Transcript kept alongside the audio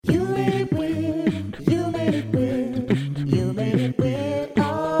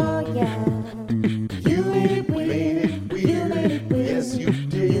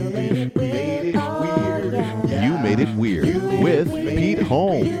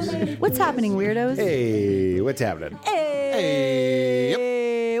What's happening, weirdos? Hey, what's happening? Hey.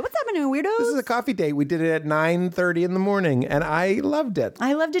 What's happening, weirdos? This is a coffee date. We did it at 9:30 in the morning, and I loved it.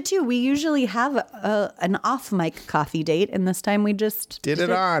 I loved it too. We usually have an off-mic coffee date, and this time we just Did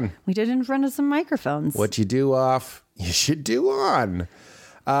it on. We did it in front of some microphones. What you do off, you should do on.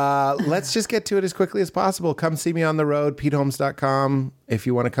 Let's just get to it as quickly as possible. Come see me on the road, PeteHolmes.com. If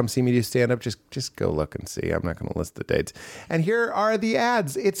you want to come see me do stand-up, just go look and see. I'm not going to list the dates. And here are the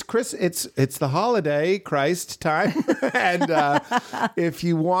ads. It's the holiday, Christ time. And if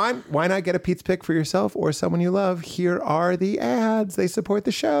you want, why not get a Pete's Pick for yourself or someone you love? Here are the ads. They support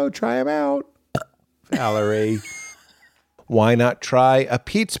the show. Try them out. Valerie. Why not try a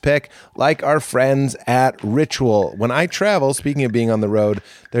Pete's Pick like our friends at Ritual? When I travel, speaking of being on the road,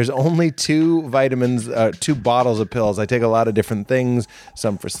 there's only two bottles of pills. I take a lot of different things,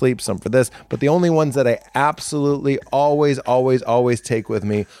 some for sleep, some for this, but the only ones that I absolutely always take with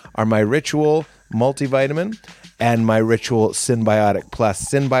me are my Ritual multivitamin and my Ritual Synbiotic Plus.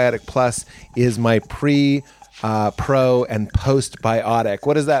 Synbiotic Plus is my pro and postbiotic.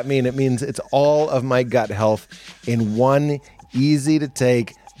 What does that mean? It means it's all of my gut health in one easy to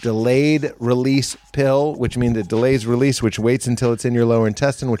take delayed release pill, which means it delays release, which waits until it's in your lower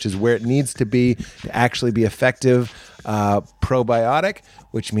intestine, which is where it needs to be to actually be effective. Probiotic,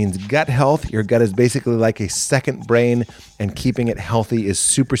 which means gut health. Your gut is basically like a second brain, and keeping it healthy is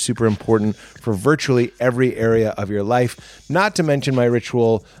super, super important for virtually every area of your life. Not to mention my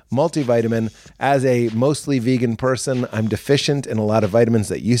Ritual multivitamin. As a mostly vegan person, I'm deficient in a lot of vitamins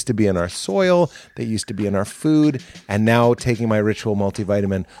that used to be in our soil, that used to be in our food, and now taking my Ritual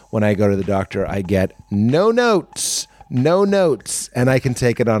multivitamin, when I go to the doctor, I get no notes, and I can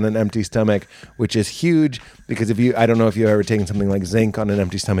take it on an empty stomach, which is huge because I don't know if you've ever taken something like zinc on an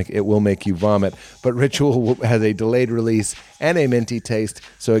empty stomach, it will make you vomit. But Ritual has a delayed release and a minty taste,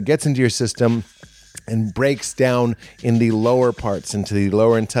 so it gets into your system and breaks down in the lower parts, into the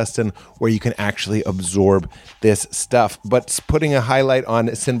lower intestine, where you can actually absorb this stuff. But putting a highlight on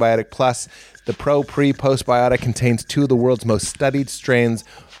Synbiotic Plus, the Postbiotic contains two of the world's most studied strains,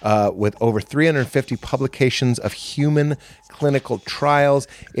 with over 350 publications of human clinical trials.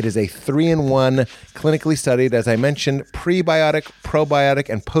 It is a 3-in-1, clinically studied, as I mentioned, prebiotic, probiotic,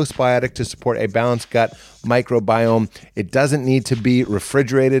 and postbiotic to support a balanced gut microbiome. It doesn't need to be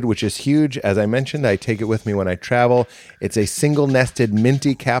refrigerated, which is huge. As I mentioned, I take it with me when I travel. It's a single-nested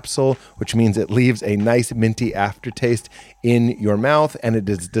minty capsule, which means it leaves a nice minty aftertaste in your mouth, and it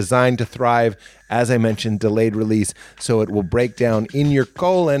is designed to thrive, as I mentioned, delayed release, so it will break down in your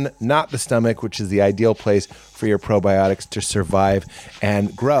colon, not the stomach, which is the ideal place for your probiotics to survive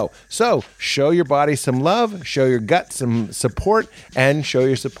and grow. So show your body some love, show your gut some support, and show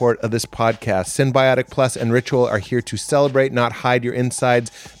your support of this podcast. Synbiotic Plus and Ritual are here to celebrate, not hide your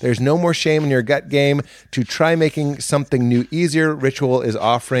insides. There's no more shame in your gut game. To try making something new easier, Ritual is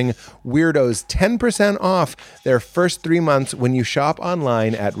offering weirdos 10% off their first 3 months when you shop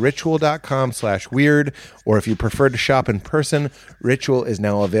online at ritual.com/weird, or if you prefer to shop in person, Ritual is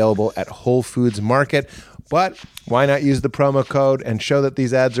now available at Whole Foods Market. But why not use the promo code and show that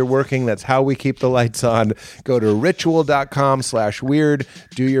these ads are working? That's how we keep the lights on. Go to ritual.com/weird,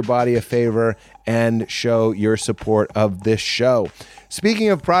 do your body a favor, and show your support of this show. Speaking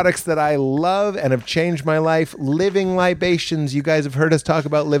of products that I love and have changed my life, Living Libations. You guys have heard us talk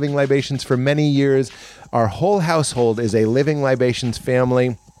about Living Libations for many years. Our whole household is a Living Libations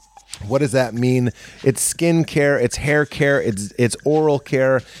family. What does that mean? It's skin care, it's hair care, it's oral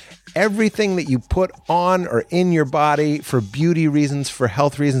care. Everything that you put on or in your body for beauty reasons, for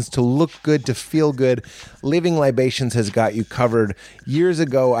health reasons, to look good, to feel good, Living Libations has got you covered. Years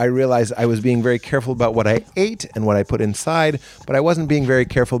ago, I realized I was being very careful about what I ate and what I put inside, but I wasn't being very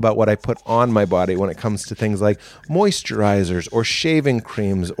careful about what I put on my body when it comes to things like moisturizers or shaving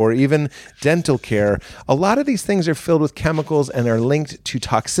creams or even dental care. A lot of these things are filled with chemicals and are linked to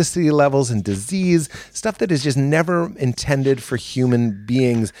toxicity levels and disease, stuff that is just never intended for human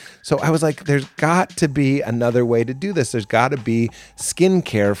beings. So I was like, there's got to be another way to do this. There's got to be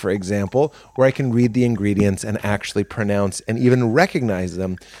skincare, for example, where I can read the ingredients and actually pronounce and even recognize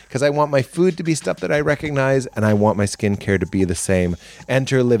them, because I want my food to be stuff that I recognize and I want my skincare to be the same.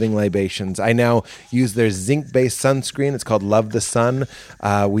 Enter Living Libations. I now use their zinc-based sunscreen. It's called Love the Sun.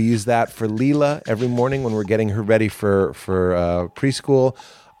 We use that for Leela every morning when we're getting her ready for preschool.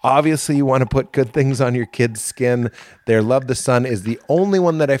 Obviously, you want to put good things on your kids' skin. Their Love the Sun is the only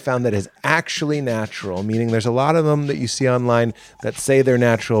one that I found that is actually natural, meaning there's a lot of them that you see online that say they're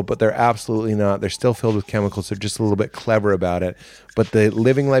natural, but they're absolutely not. They're still filled with chemicals. They're just a little bit clever about it. But the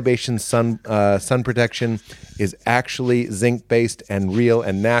Living Libations sun protection is actually zinc-based and real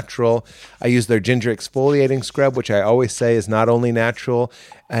and natural. I use their ginger exfoliating scrub, which I always say is not only natural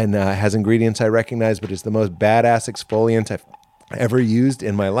and has ingredients I recognize, but is the most badass exfoliant I've ever used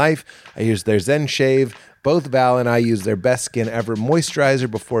in my life. I use their Zen Shave. Both Val and I use their best skin ever moisturizer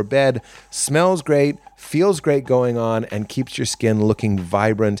before bed. Smells great, feels great going on, and keeps your skin looking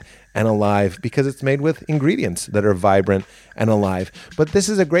vibrant and alive because it's made with ingredients that are vibrant and alive. But this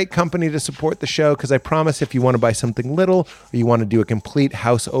is a great company to support the show because I promise if you want to buy something little or you want to do a complete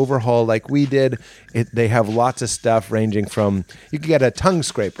house overhaul like we did, they have lots of stuff ranging from, you could get a tongue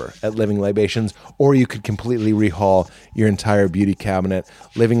scraper at Living Libations, or you could completely rehaul your entire beauty cabinet.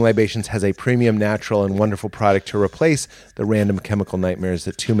 Living Libations has a premium, natural, and wonderful product to replace the random chemical nightmares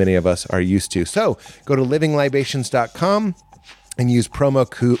that too many of us are used to. So go to livinglibations.com and use promo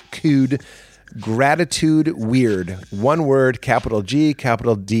code Gratitude Weird. One word, capital G,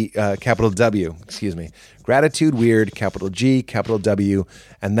 capital D, capital W. Excuse me. Gratitude Weird, capital G, capital W,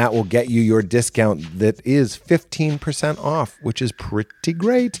 and that will get you your discount that is 15% off, which is pretty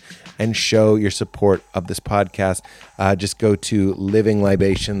great, and show your support of this podcast. Just go to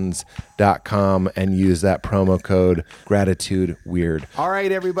livinglibations.com and use that promo code Gratitude Weird. All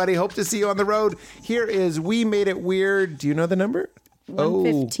right, everybody. Hope to see you on the road. Here is We Made It Weird. Do you know the number?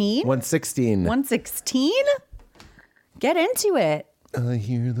 115? 116. 116? Get into it. I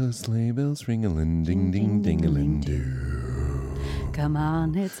hear those sleigh bells ring-a-ling-ding-ding-ding-a-ling-do. Come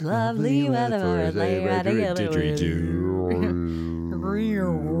on, it's lovely weather for a sleigh ride together.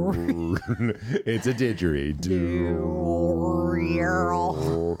 It's a didgeridoo.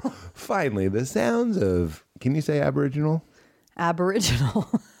 Finally, the sounds of, can you say Aboriginal? Aboriginal.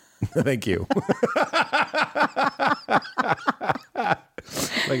 Thank you.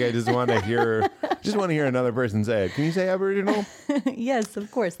 Like I just want to hear another person say it. Can you say Aboriginal? Yes, of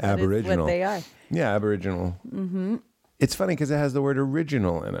course. That Aboriginal. is what they are. Yeah, Aboriginal. Mm-hmm. It's funny because it has the word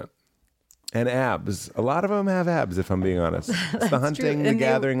original in it. And abs. A lot of them have abs, if I'm being honest. It's the hunting, the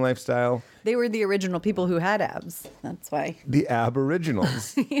gathering lifestyle. They were the original people who had abs. That's why. The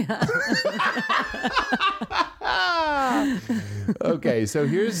Aboriginals. Yeah. Okay, so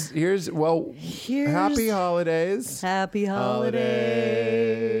here's happy holidays. Happy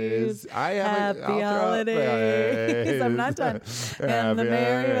holidays. Happy holidays. I'm not done. And the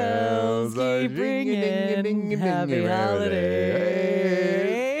merry bells keep ringing. Happy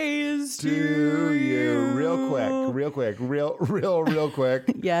holidays to you. Real quick.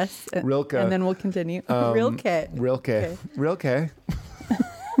 Yes. Rilke. And then we'll continue. Rilke. Rilke.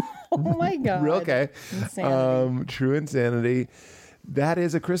 Oh my God. Rilke. Insanity. True Insanity. That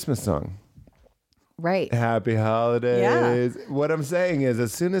is a Christmas song. Right. Happy holidays. Yeah. What I'm saying is,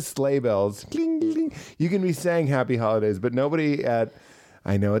 as soon as sleigh bells, cling, cling, you can be saying happy holidays, but nobody I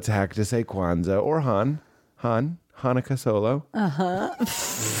know it's hack to say Kwanzaa or Hanukkah solo.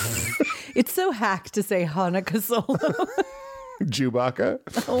 It's so hack to say Hanukkah solo. Chewbacca.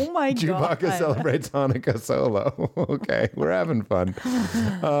 Oh my God. Chewbacca celebrates Hanukkah solo. Okay, we're having fun.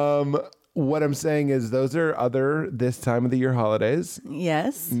 What I'm saying is those are other this time of the year holidays.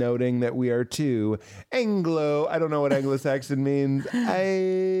 Yes. Noting that we are too Anglo. I don't know what Anglo-Saxon means.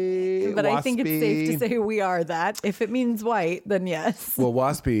 But I think it's safe to say we are that. If it means white, then yes. Well,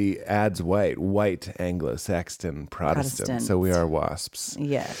 waspy adds white Anglo-Saxon Protestant. So we are wasps.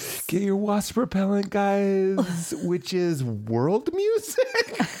 Yes. Get your wasp repellent, guys, which is world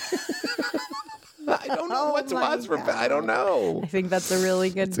music. I don't know what's wasp repellent. I don't know. I think that's a really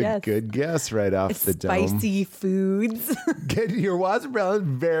good guess. It's a good guess right off the dome. Spicy foods. Get your wasp repellent,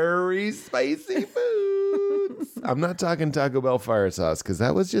 very spicy foods. I'm not talking Taco Bell fire sauce because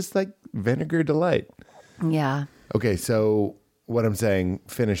that was just like vinegar delight. Yeah. Okay, so what I'm saying,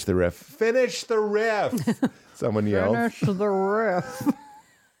 finish the riff. Finish the riff. Someone yelled. Finish the riff.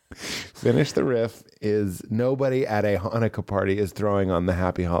 Finish the riff is nobody at a Hanukkah party is throwing on the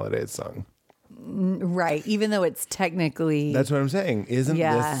Happy Holidays song. Right. Even though it's technically. That's what I'm saying. Isn't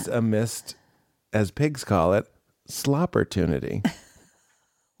this a missed, as pigs call it, slopportunity?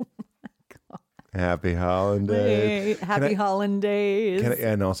 Oh my God. Happy holidays. Happy holidays.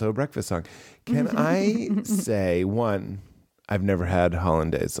 And also a breakfast song. Can I say, one, I've never had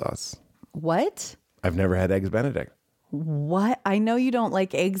hollandaise sauce. What? I've never had eggs Benedict. What? I know you don't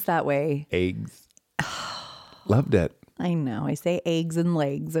like eggs that way. Eggs. Loved it. I know. I say eggs and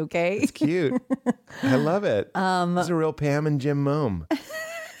legs, okay? It's cute. I love it. It's a real Pam and Jim Mome.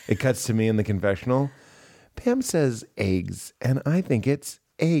 It cuts to me in the confessional. Pam says eggs, and I think it's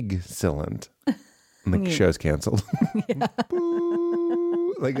egg-cillent. And the show's canceled.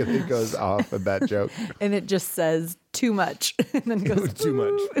 Boo. Like it goes off at that joke. And it just says too much. And then goes Too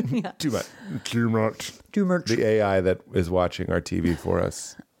much. Yeah. Too much. Too much. Too much. The AI that is watching our TV for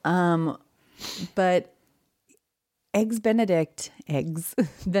us. But eggs Benedict.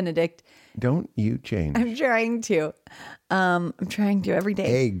 Don't you change. I'm trying to every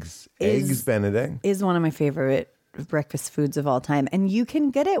day. Eggs Benedict Is one of my favorite breakfast foods of all time. And you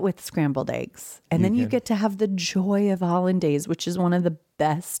can get it with scrambled eggs. And then you get to have the joy of hollandaise, which is one of the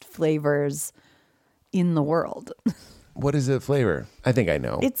best flavors in the world. What is the flavor? I think I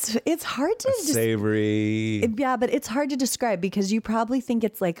know. It's hard to savory. Yeah, but it's hard to describe because you probably think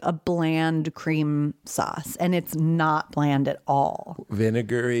it's like a bland cream sauce, and it's not bland at all.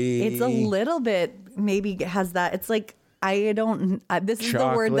 Vinegary. It's a little bit, maybe it has that. It's like, this is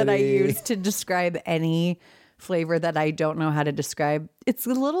the word that I use to describe any flavor that I don't know how to describe. It's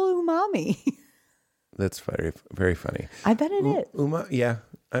a little umami. That's very, very funny. I bet it is. Yeah.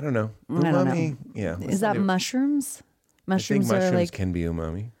 I don't know. Umami. I don't know. Yeah. Is that mushrooms? Mushrooms are mushrooms like, can be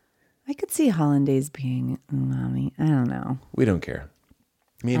umami. I could see hollandaise being umami. I don't know. We don't care.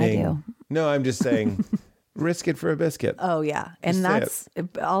 Meaning, I do. No, I'm just saying, risk it for a biscuit. Oh yeah, and that's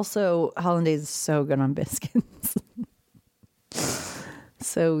also hollandaise is so good on biscuits.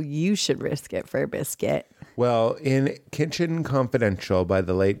 So you should risk it for a biscuit. Well, in Kitchen Confidential by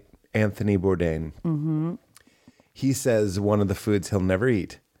the late Anthony Bourdain, he says one of the foods he'll never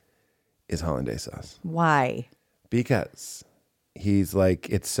eat is hollandaise sauce. Why? Because he's like,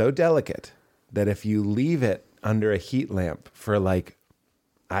 it's so delicate that if you leave it under a heat lamp for like,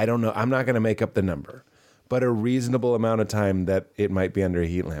 I don't know, I'm not going to make up the number, but a reasonable amount of time that it might be under a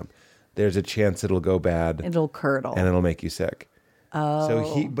heat lamp, there's a chance it'll go bad. It'll curdle. And it'll make you sick. Oh.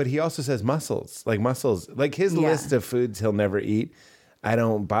 So he also says mussels, like his list of foods he'll never eat. I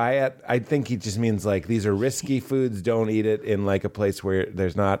don't buy it. I think he just means like, these are risky foods. Don't eat it in like a place where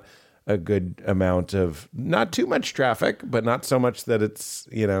there's not a good amount of, not too much traffic, but not so much that it's,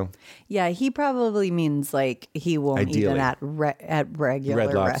 Yeah, he probably means like he won't Ideally. eat it at regular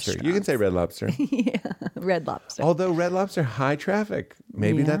Red Lobster. restaurants. You can say Red Lobster. Yeah, Red Lobster. Although Red Lobster, high traffic.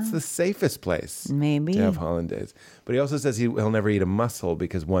 Maybe that's the safest place. Maybe. To have hollandaise. But he also says he'll never eat a mussel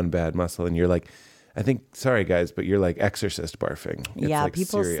because one bad mussel. And you're like, I think, sorry guys, but you're like exorcist barfing. It's yeah, like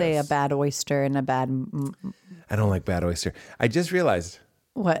people serious. say a bad oyster and a bad... I don't like bad oyster. I just realized...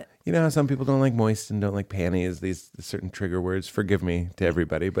 What? You know how some people don't like moist and don't like panties, these certain trigger words. Forgive me to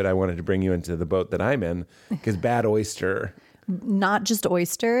everybody, but I wanted to bring you into the boat that I'm in because bad oyster. Not just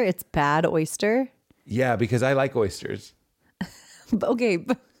oyster, it's bad oyster. Yeah, because I like oysters. Okay.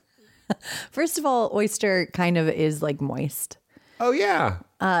 First of all, oyster kind of is like moist. Oh, yeah.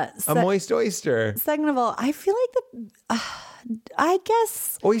 A moist oyster. Second of all, I feel like I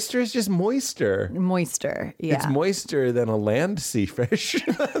guess oyster is just moister. Moister, yeah. It's moister than a land sea fish.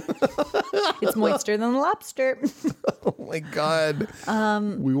 It's moister than the lobster. Oh my God.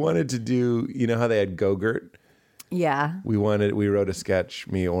 We wanted to do, you know how they had Go-Gurt? Yeah. We wrote a sketch,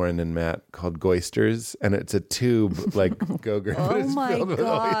 me, Oren, and Matt, called Goisters, and it's a tube like Go-Gurt. Oh but it's my filled with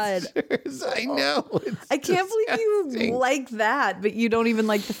God. oysters. I know. I can't believe you like that, but you don't even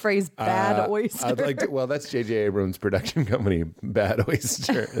like the phrase bad oyster. I'd like to, well, that's J.J. Abrams' production company, Bad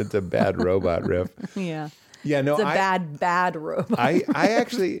Oyster. It's a bad robot riff. Yeah. Yeah, no, it's a bad robot. I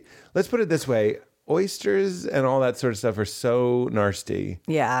actually, let's put it this way. Oysters and all that sort of stuff are so nasty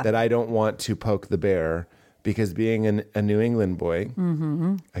that I don't want to poke the bear. Because being a New England boy,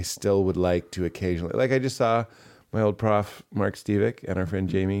 I still would like to occasionally, like I just saw my old prof, Mark Stevick, and our friend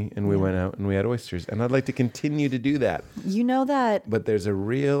Jamie, and we went out and we had oysters. And I'd like to continue to do that. You know that. But there's a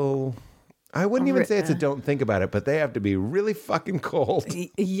real, I wouldn't even say it's a don't think about it, but they have to be really fucking cold.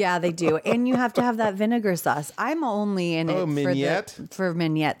 Yeah, they do. And you have to have that vinegar sauce. I'm only in it for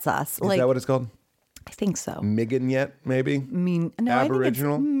mignette sauce. Is that what it's called? I think so. Mignette, maybe? Aboriginal?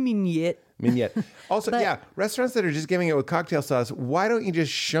 I think it's mignette. Mignette. Also, restaurants that are just giving it with cocktail sauce, why don't you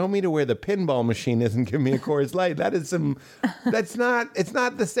just show me to where the pinball machine is and give me a Coors Light? It's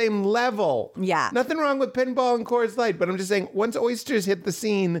not the same level. Yeah. Nothing wrong with pinball and Coors Light, but I'm just saying, once oysters hit the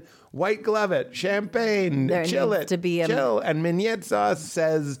scene, white glove it, champagne, chill. And mignette sauce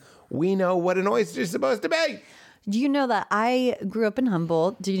says, we know what an oyster is supposed to be. Do you know that I grew up in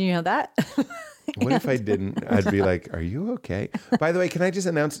Humboldt? Do you know that? What if I didn't? I'd be like, are you okay? By the way, can I just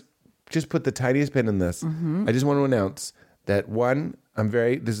announce... Just put the tiniest pin in this. I just want to announce that one,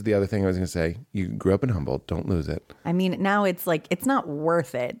 this is the other thing I was going to say. You grew up in Humboldt. Don't lose it. I mean, now it's like, it's not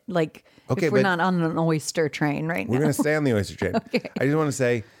worth it. Like, Okay, if we're but not on an oyster train right We're now. going to stay on the oyster train. Okay. I just want to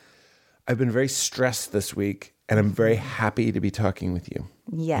say, I've been very stressed this week, and I'm very happy to be talking with you.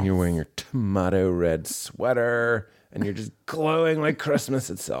 Yes. And you're wearing your tomato red sweater, and you're just glowing like Christmas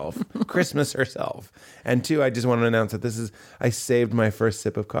itself, Christmas herself. And two, I just want to announce that I saved my first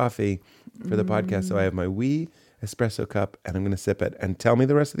sip of coffee for the podcast. So I have my wee espresso cup, and I'm going to sip it and tell me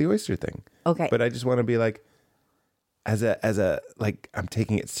the rest of the oyster thing. Okay. But I just want to be like, like, I'm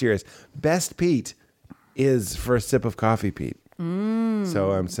taking it serious. Best Pete is first sip of coffee, Pete.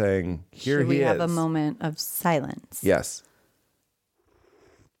 So I'm saying, here Should he is. we have a moment of silence? Yes.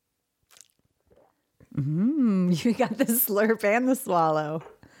 You got the slurp and the swallow.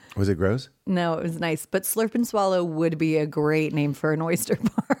 Was it gross? No, it was nice. But slurp and swallow would be a great name for an oyster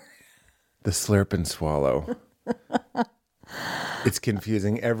bar. The slurp and swallow. It's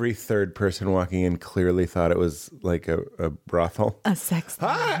confusing. Every third person walking in clearly thought it was like a brothel. A sex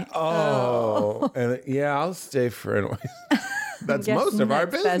Hi. Oh. And yeah, I'll stay for an oyster. That's Guess most of our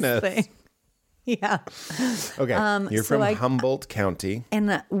next best business. thing. Yeah. Okay. You're so from Humboldt County.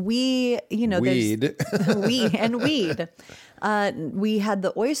 And we, Weed. there's weed. We had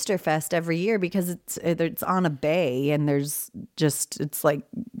the Oyster Fest every year because it's on a bay and it's like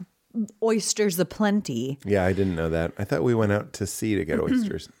oysters aplenty. Yeah, I didn't know that. I thought we went out to sea to get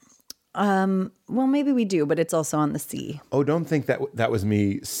oysters. Well, maybe we do, but it's also on the sea. Oh, don't think that was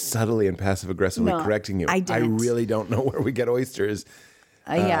me subtly and passive aggressively No, correcting you. I didn't. really don't know where we get oysters.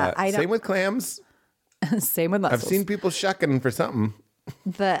 Yeah, I don't. Same with clams. Same with mussels. I've seen people shucking for something.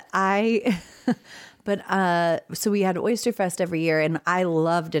 So we had Oyster Fest every year, and I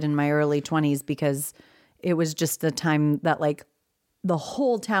loved it in my early 20s because it was just the time that like the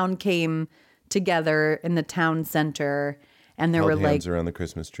whole town came together in the town center, and there Held were hands like around the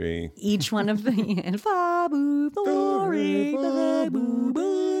Christmas tree. each one of the and fa-boo, glory, ba-boo,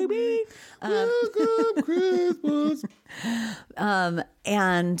 baby. Welcome Christmas.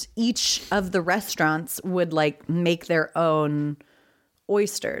 And each of the restaurants would like make their own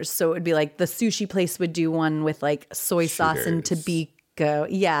oysters. So it would be like the sushi place would do one with like soy sauce and Shooters. Tobacco.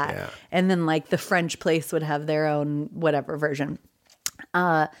 Yeah. Yeah. And then like the French place would have their own whatever version.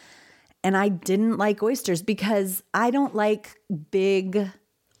 And I didn't like oysters because I don't like big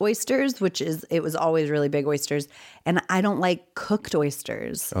oysters, it was always really big oysters. And I don't like cooked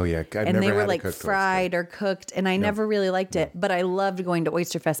oysters. Oh yeah, I've And never they were had a like cooked fried or cooked. And I never really liked it. But I loved going to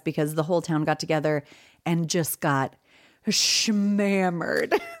Oyster Fest because the whole town got together and just got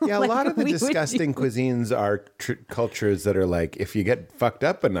schmammered. Yeah, a Like lot of the we would disgusting cuisines are cultures that are like, if you get fucked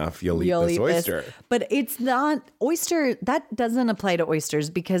up enough, you'll eat this oyster. But it's not oyster. That doesn't apply to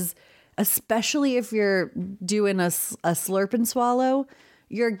oysters because especially if you're doing a slurp and swallow,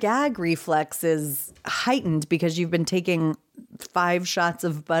 your gag reflex is heightened because you've been taking 5 shots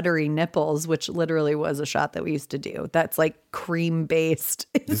of buttery nipples, which literally was a shot that we used to do. That's like cream based.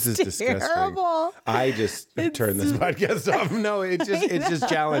 This is disgusting. terrible. I just turned this podcast off. No, it's just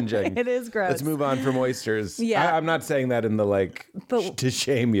challenging. It is gross. Let's move on from oysters. Yeah. I'm not saying that in the to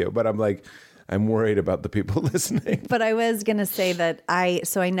shame you, but I'm like, I'm worried about the people listening. But I was going to say that I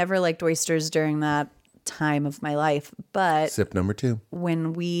never liked oysters during that time of my life. But Sip number 2.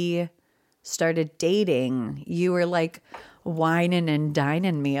 when we started dating, you were like whining and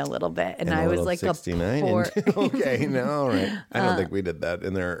dining me a little bit. And I was like 69. a poor... Okay, no, all right. I don't think we did that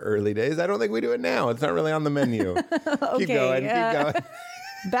in their early days. I don't think we do it now. It's not really on the menu. Keep going.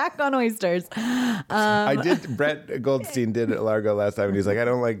 Back on oysters. Brett Goldstein did it at Largo last time, and he's like, I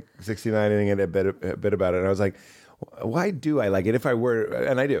don't like 69 and a bit about it. And I was like, why do I like it? If I were,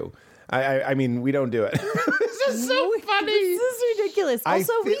 and I do. I mean, we don't do it. This is so funny. This is ridiculous.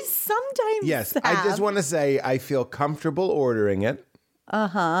 Also, we sometimes Yes, have. I just want to say I feel comfortable ordering it.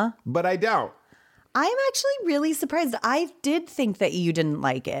 But I don't. I'm actually really surprised. I did think that you didn't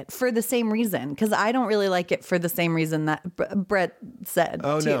like it for the same reason, because I don't really like it for the same reason that Brett said.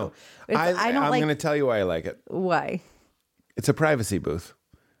 Oh too. no, I don't I'm like. going to tell you why I like it. Why? It's a privacy booth.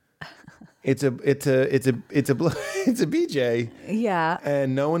 It's a BJ. Yeah.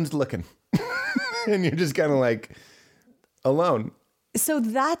 And no one's looking, and you're just kind of like alone. So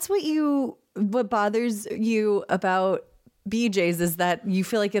that's what bothers you about BJ's is that you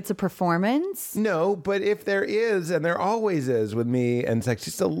feel like it's a performance? No, but if there is, and there always is with me and sex,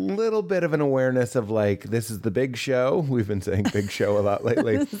 just a little bit of an awareness of like, this is the big show. We've been saying big show a lot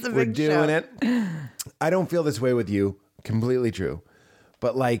lately. We're doing it. I don't feel this way with you. Completely true.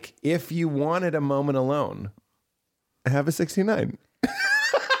 But like, if you wanted a moment alone, have a 69.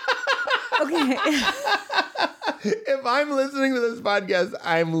 Okay, Okay. If I'm listening to this podcast,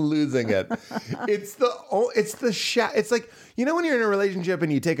 I'm losing it. It's like, you know, when you're in a relationship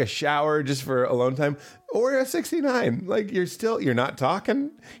and you take a shower just for alone time, or a 69, like you're not talking,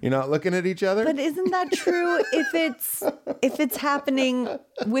 you're not looking at each other. But isn't that true if it's happening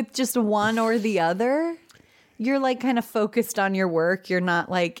with just one or the other? You're like kind of focused on your work. You're not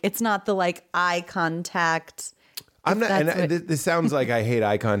like, it's not the like eye contact. I'm not, and this sounds like I hate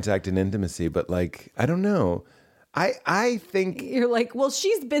eye contact and intimacy, but like, I don't know. I think you're like, well,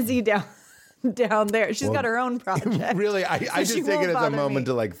 she's busy down there. She's got her own project. Really, I just take it as a moment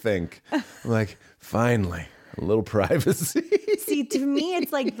to like think. I'm like, finally, a little privacy. See, to me,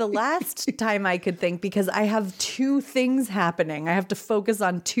 it's like the last time I could think because I have two things happening. I have to focus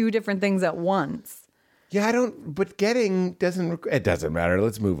on two different things at once. Yeah, but it doesn't matter.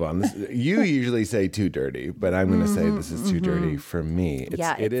 Let's move on. You usually say too dirty, but I'm going to say this is too dirty for me.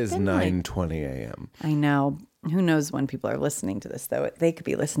 It is 9:20 a.m. I know. Who knows when people are listening to this, though? They could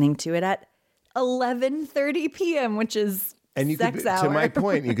be listening to it at 11:30 p.m., which is sex hour. To my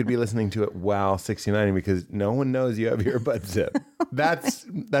point, you could be listening to it while 69 because no one knows you have earbuds in.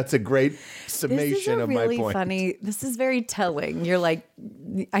 That's a great summation of my point. Funny. This is very telling. You're like,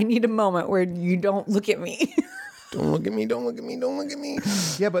 I need a moment where you don't look at me. Don't look at me. Don't look at me. Don't look at me.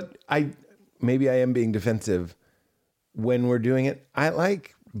 Yeah, but maybe I am being defensive when we're doing it. I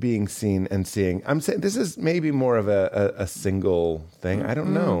like being seen and seeing. I'm saying this is maybe more of a single thing. I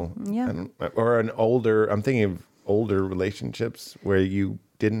don't know. Yeah. I'm thinking of older relationships where you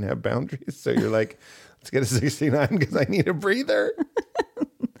didn't have boundaries. So you're like, let's get a 69 because I need a breather.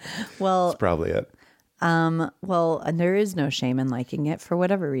 Well, that's probably it. Well, and there is no shame in liking it for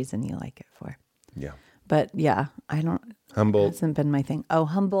whatever reason you like it for. Yeah. But yeah, I don't. Humboldt hasn't been my thing. Oh,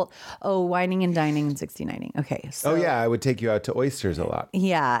 Humboldt. Oh, wining and dining and 69ing. Okay. So, I would take you out to oysters a lot.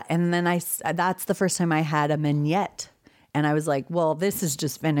 Yeah, and then that's the first time I had a mignette. And I was like, well, this is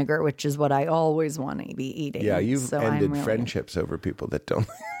just vinegar, which is what I always want to be eating. Yeah, you've ended friendships over people that don't.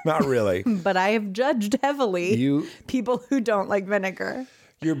 Not really. But I have judged heavily people who don't like vinegar.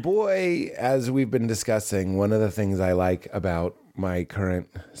 Your boy, as we've been discussing, one of the things I like about my current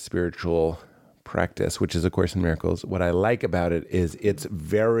spiritual practice, which is A Course in Miracles, what I like about it is it's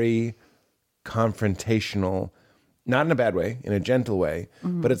very confrontational. Not in a bad way, in a gentle way,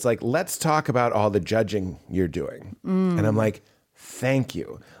 but it's like, let's talk about all the judging you're doing. And I'm like, thank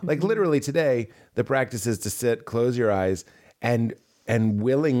you. Like literally today, the practice is to sit, close your eyes, and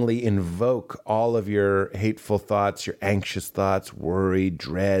willingly invoke all of your hateful thoughts, your anxious thoughts, worry,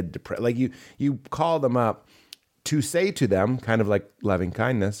 dread, depression. Like you call them up to say to them, kind of like loving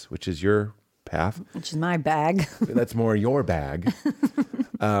kindness, which is your path. Which is my bag. That's more your bag.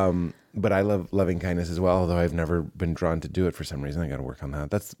 But I love loving kindness as well, although I've never been drawn to do it for some reason. I got to work on that.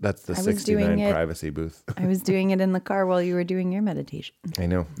 That's the 69 privacy booth. I was doing it in the car while you were doing your meditation. I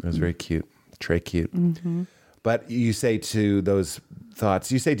know. It was very cute. Très cute. Mm-hmm. But you say to those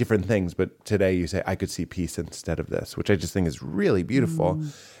thoughts, you say different things, but today you say, I could see peace instead of this, which I just think is really beautiful.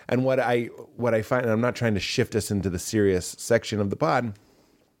 And what I find, and I'm not trying to shift us into the serious section of the pod,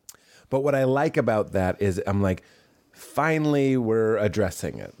 but what I like about that is I'm like, finally we're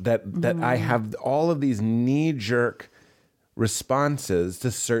addressing it. That I have all of these knee-jerk responses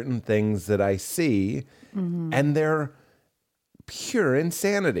to certain things that I see, and they're pure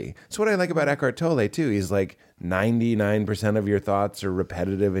insanity. That's what I like about Eckhart Tolle too. He's like 99% of your thoughts are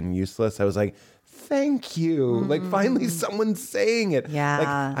repetitive and useless. I was like, thank you. Like finally someone's saying it. Yeah. Like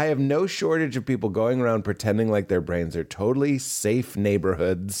I have no shortage of people going around pretending like their brains are totally safe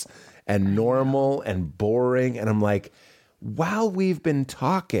neighborhoods and normal and boring. And I'm like, while we've been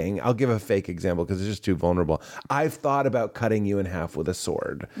talking, I'll give a fake example because it's just too vulnerable. I've thought about cutting you in half with a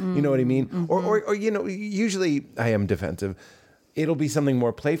sword. You know what I mean? Or you know, usually I am defensive. It'll be something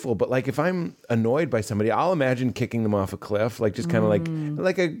more playful, but like if I'm annoyed by somebody, I'll imagine kicking them off a cliff, like just kind of like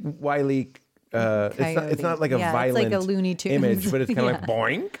a Wile it's not like a violent it's like a Looney Tunes image, but it's kind of like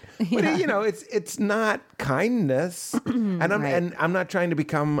boink. But you know, it's not kindness, and I'm not trying to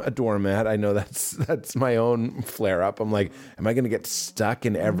become a doormat. I know that's my own flare up. I'm like, am I going to get stuck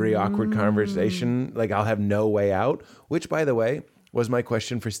in every awkward conversation? Like I'll have no way out. Which, by the way, was my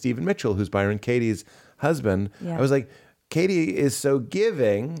question for Stephen Mitchell, who's Byron Katie's husband. Yeah. I was like, Katie is so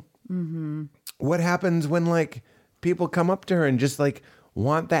giving. What happens when like people come up to her and just like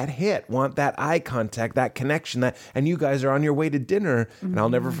want that hit, want that eye contact, that connection, and you guys are on your way to dinner. And I'll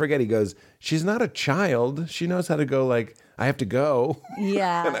never forget, he goes, she's not a child. She knows how to go like, I have to go.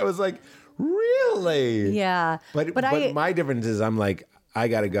 Yeah. And I was like, really? Yeah. But my difference is I'm like, I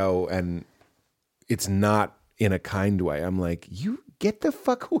got to go. And it's not in a kind way. I'm like, you get the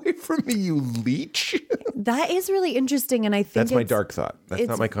fuck away from me, you leech. That is really interesting. And I think That's my dark thought. That's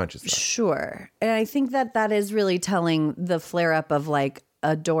not my conscious thought. Sure. And I think that is really telling the flare up of like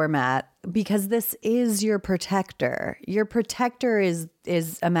a doormat, because this is your protector. Your protector is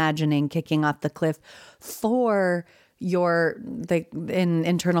imagining kicking off the cliff for in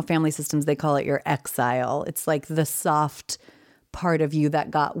internal family systems, they call it your exile. It's like the soft part of you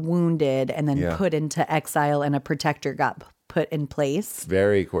that got wounded and then put into exile, and a protector got put in place.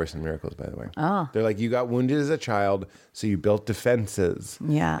 Very Course in Miracles, by the way. Oh. They're like, you got wounded as a child, so you built defenses.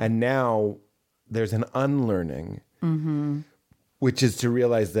 Yeah. And now there's an unlearning, which is to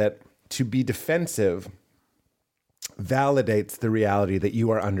realize that to be defensive validates the reality that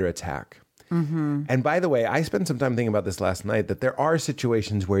you are under attack. And by the way, I spent some time thinking about this last night, that there are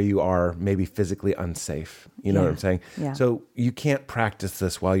situations where you are maybe physically unsafe. You know what I'm saying? Yeah. So you can't practice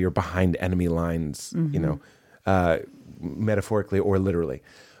this while you're behind enemy lines, you know, metaphorically or literally.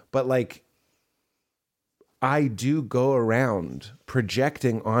 But like, I do go around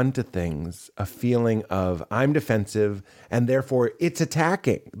projecting onto things a feeling of I'm defensive and therefore it's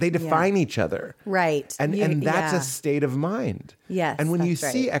attacking. They define each other. Right. And that's a state of mind. Yes. And when you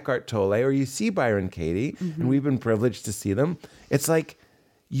that's see right. Eckhart Tolle or you see Byron Katie, and we've been privileged to see them, it's like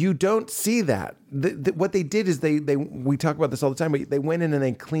you don't see that. What they did is we talk about this all the time, but they went in and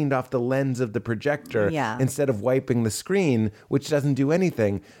they cleaned off the lens of the projector instead of wiping the screen, which doesn't do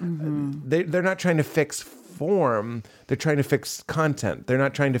anything. They're not trying to fix form, they're trying to fix content. They're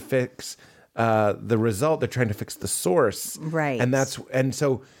not trying to fix the result, they're trying to fix the source. Right. And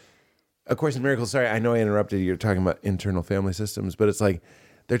so A Course in Miracles, sorry, I know I interrupted you. You're talking about internal family systems, but it's like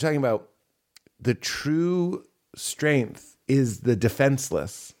they're talking about the true strength is the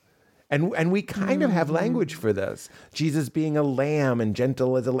defenseless. And we kind of have language for this. Jesus being a lamb and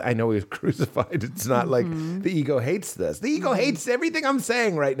gentle as I know he was crucified. It's not like the ego hates this. The ego hates everything I'm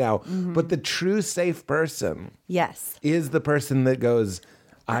saying right now. But the true safe person is the person that goes,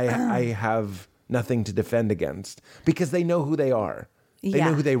 I have nothing to defend against, because they know who they are. They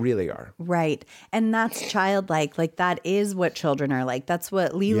know who they really are. Right. And that's childlike. Like that is what children are like. That's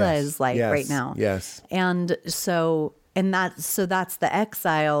what Leela is like right now. Yes. And so that's the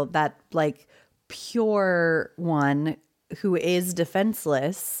exile, that like pure one who is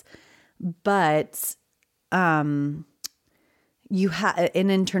defenseless, but you have in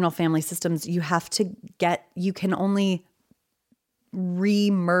internal family systems, you can only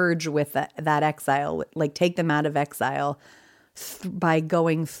re-merge with that exile, like take them out of exile by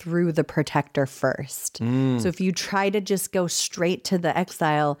going through the protector first. So if you try to just go straight to the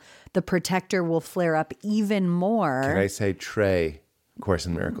exile, the protector will flare up even more. Can I say Trey, Course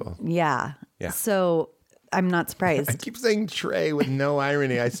in Miracles? Yeah. Yeah. So I'm not surprised. I keep saying Trey with no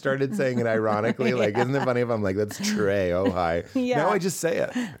irony. I started saying it ironically. Like, isn't it funny if I'm like, that's Trey, oh hi. Yeah. Now I just say it.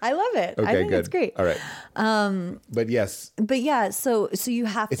 I love it. Okay, I think good. it's great. All right. But yes. But yeah, so you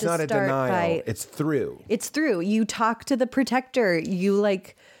have It's to not start a denial. by... It's through. It's through. You talk to the protector. You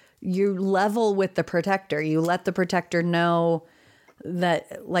level with the protector. You let the protector know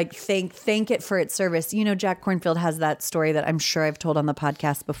that, like, thank it for its service. You know, Jack Kornfield has that story that I'm sure I've told on the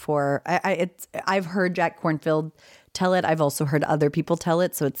podcast before. I've heard Jack Kornfield tell it. I've also heard other people tell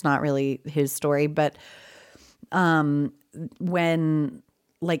it, so it's not really his story. But when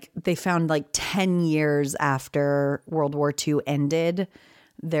they found 10 years after World War II ended,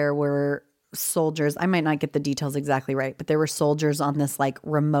 there were soldiers, I might not get the details exactly right, but there were soldiers on this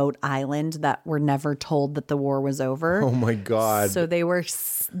remote island that were never told that the war was over. Oh my God. So they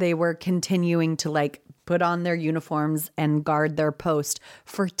were continuing to put on their uniforms and guard their post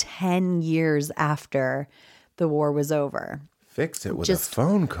for 10 years after the war was over. Fix it with a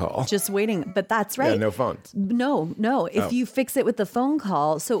phone call. Just waiting. But that's right. Yeah, no phones. No. If you fix it with the phone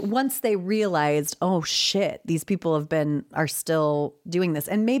call. So once they realized, oh shit, these people are still doing this.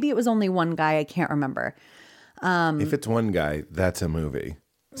 And maybe it was only one guy. I can't remember. If it's one guy, that's a movie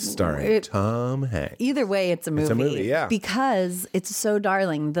starring Tom Hanks. Either way, it's a movie. It's a movie, yeah. Because it's so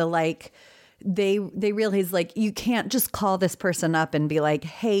darling. They realize you can't just call this person up and be like,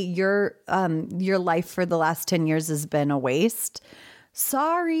 hey, your life for the last 10 years has been a waste.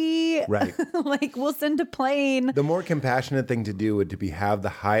 Sorry. Right. We'll send a plane. The more compassionate thing to do would have the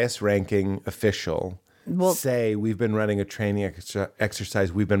highest ranking official say, we've been running a training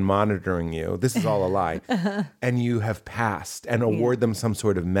exercise. We've been monitoring you. This is all a lie. And you have passed, and award them some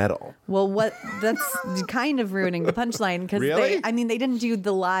sort of medal. Well, that's kind of ruining the punchline. Because really? they didn't do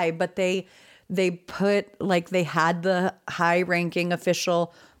the lie, but they put, they had the high ranking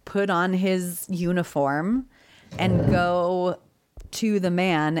official put on his uniform and go to the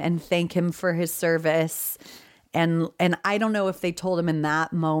man and thank him for his service And I don't know if they told him in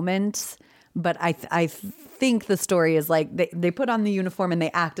that moment, but I think the story is like they put on the uniform and they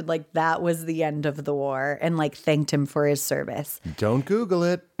acted like that was the end of the war and like thanked him for his service. Don't Google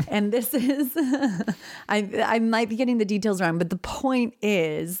it. And this is, I might be getting the details wrong, but the point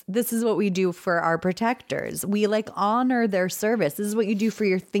is, this is what we do for our protectors. We like honor their service. This is what you do for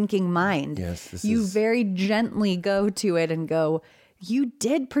your thinking mind. Yes, you very gently go to it and go, you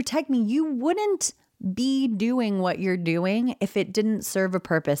did protect me. You wouldn't be doing what you're doing if it didn't serve a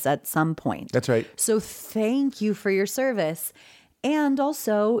purpose at some point. That's right. So thank you for your service. And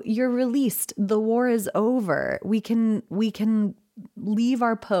also, you're released. The war is over. We can leave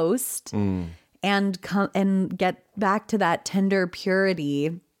our post and come and get back to that tender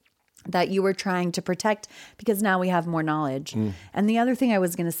purity that you were trying to protect, because now we have more knowledge. And the other thing I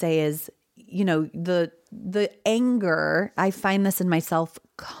was going to say is, you know, the anger, I find this in myself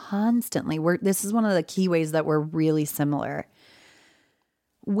constantly. This is one of the key ways that we're really similar.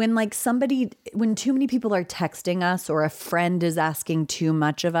 When when too many people are texting us or a friend is asking too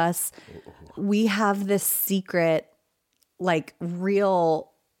much of us, we have this secret, like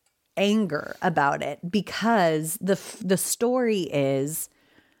real anger about it, because the story is,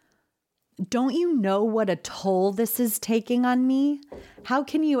 don't you know what a toll this is taking on me? How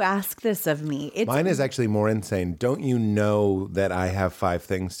can you ask this of me? Mine is actually more insane. Don't you know that I have 5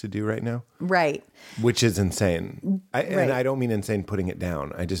 things to do right now? Right. Which is insane. And I don't mean insane putting it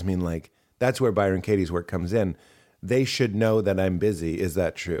down. I just mean like, that's where Byron Katie's work comes in. They should know that I'm busy. Is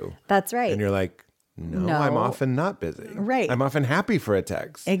that true? That's right. And you're like, no, I'm often not busy. Right. I'm often happy for a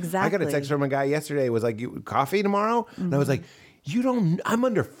text. Exactly. I got a text from a guy yesterday. It was like, you coffee tomorrow? And I was like, I'm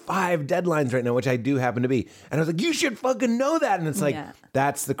under 5 deadlines right now, which I do happen to be. And I was like, you should fucking know that. And it's like,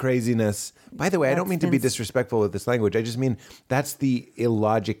 that's the craziness. By the way, I don't mean to be disrespectful with this language. I just mean that's the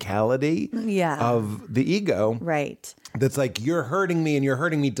illogicality of the ego. Right. That's like, you're hurting me and you're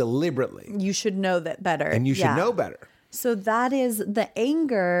hurting me deliberately. You should know that better. And you should know better. So that is, the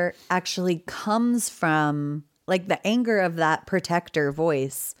anger actually comes from, like, the anger of that protector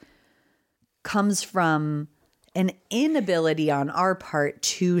voice comes from an inability on our part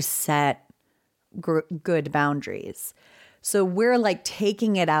to set good boundaries. So we're like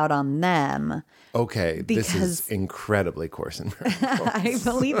taking it out on them. Okay, this is incredibly Course in Miracles. I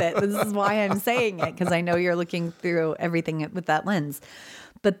believe it. This is why I'm saying it, because I know you're looking through everything with that lens.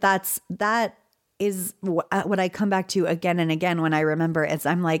 But that is what I come back to again and again when I remember it.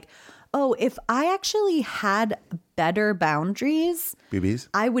 I'm like, oh, if I actually had better boundaries, BBs,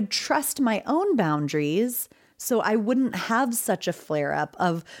 I would trust my own boundaries. So I wouldn't have such a flare up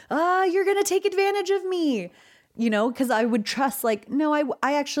of, you're going to take advantage of me, you know, because I would trust like, no,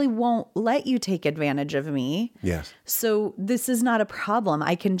 I actually won't let you take advantage of me. Yes. So this is not a problem.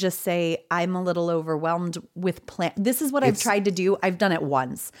 I can just say I'm a little overwhelmed with plan. This is what I've tried to do. I've done it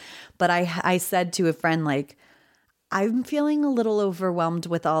once, but I said to a friend, like, I'm feeling a little overwhelmed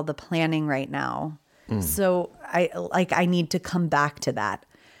with all the planning right now. So I need to come back to that.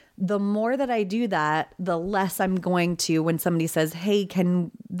 The more that I do that, the less I'm going to, when somebody says, hey, can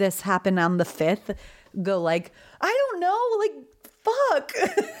this happen on the 5th? Go like, I don't know, like, fuck.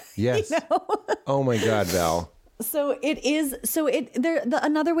 Yes. You know? Oh my God, Val. So it is,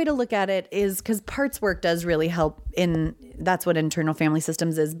 another way to look at it is, because parts work does really help that's what internal family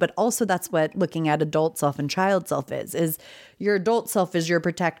systems is, but also that's what looking at adult self and child self is your adult self is your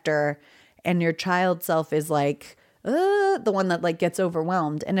protector and your child self is like, the one that like gets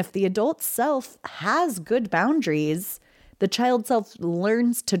overwhelmed. And if the adult self has good boundaries, the child self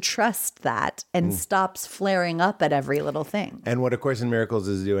learns to trust that and stops flaring up at every little thing. And what A Course in Miracles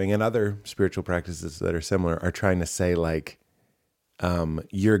is doing, and other spiritual practices that are similar, are trying to say like,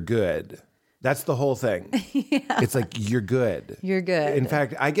 you're good. That's the whole thing. It's like, you're good. You're good. In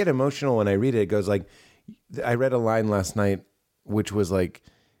fact, I get emotional when I read it. It goes like, I read a line last night, which was like,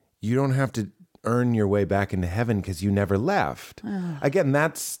 you don't have to earn your way back into heaven because you never left. Again,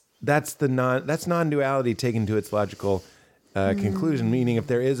 that's non-duality taken to its logical conclusion, meaning if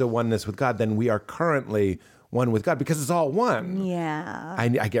there is a oneness with God, then we are currently one with God because it's all one. Yeah.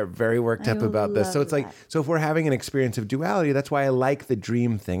 I get very worked up about this. So it's like, so if we're having an experience of duality, that's why I like the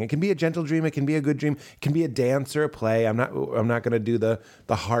dream thing. It can be a gentle dream. It can be a good dream. It can be a dance or a play. I'm not going to do the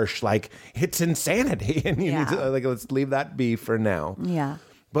harsh, like, it's insanity. And you need to, like, let's leave that be for now. Yeah.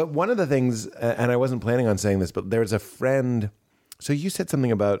 But one of the things, and I wasn't planning on saying this, but there's a friend. So you said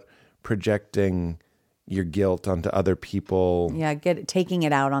something about projecting your guilt onto other people. Yeah, taking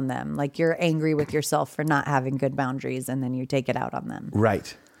it out on them. Like you're angry with yourself for not having good boundaries, and then you take it out on them.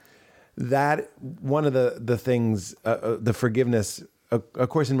 Right. That one of the things, the forgiveness A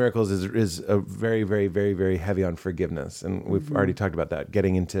Course in Miracles is a very, very, very, very heavy on forgiveness. And we've already talked about that,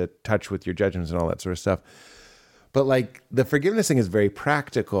 getting into touch with your judgments and all that sort of stuff. But like the forgiveness thing is very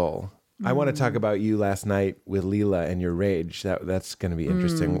practical. I want to talk about you last night with Leela and your rage. That's going to be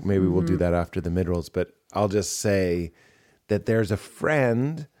interesting. Maybe we'll do that after the mid-rolls. But I'll just say that there's a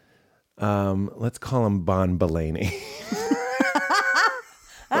friend, let's call him Bon Belaney.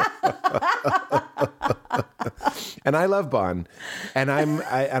 And I love Bon, and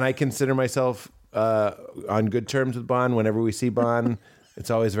I consider myself on good terms with Bon. Whenever we see Bon, it's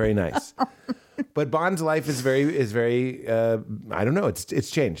always very nice. But Bon's life is very I don't know.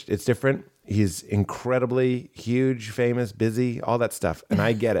 It's changed. It's different. He's incredibly huge, famous, busy, all that stuff, and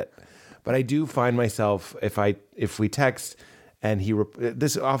I get it. But I do find myself if we text, and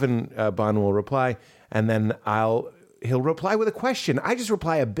this often Bon will reply, and then he'll reply with a question. I just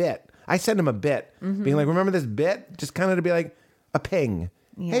reply a bit. I send him a bit, being like, remember this bit? Just kind of to be like a ping.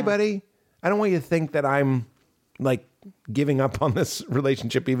 Yeah. Hey, buddy, I don't want you to think that I'm like giving up on this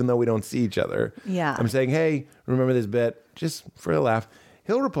relationship even though we don't see each other. Yeah. I'm saying, hey, remember this bit? Just for a laugh.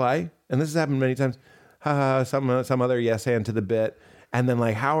 He'll reply, and this has happened many times, some other yes hand to the bit, and then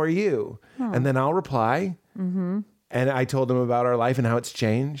like, how are you? And then I'll reply, and I told him about our life and how it's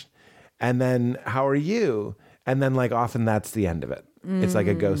changed, and then how are you? And then like often that's the end of it. It's like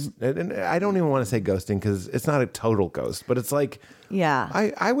a ghost. And I don't even want to say ghosting because it's not a total ghost, but it's like, yeah,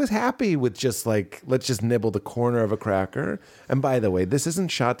 I was happy with just like, let's just nibble the corner of a cracker. And by the way, this isn't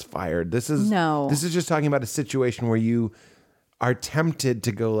shots fired. This is just talking about a situation where you are tempted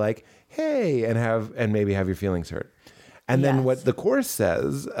to go like, hey, and maybe have your feelings hurt. And then what the Course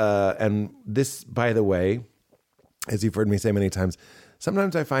says, and this, by the way, as you've heard me say many times,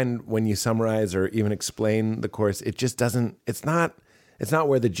 sometimes I find when you summarize or even explain the Course, it just doesn't, it's not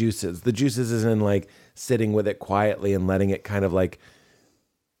where the juice is. The juice is in like sitting with it quietly and letting it kind of like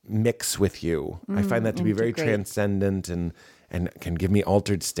mix with you. I find that to be very transcendent and can give me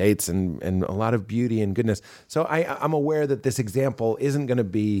altered states and a lot of beauty and goodness. So I'm aware that this example isn't going to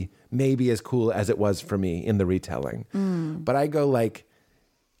be maybe as cool as it was for me in the retelling. But I go like,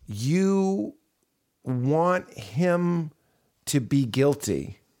 you want him to be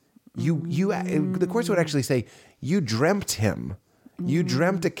guilty. The Course would actually say, you dreamt him. You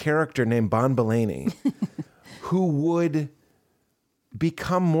dreamt a character named Bon Belaney who would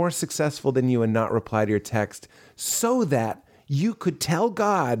become more successful than you and not reply to your text so that you could tell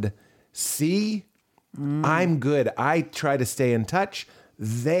God, see, I'm good. I try to stay in touch.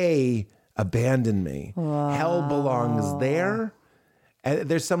 They abandon me. Wow. Hell belongs there. And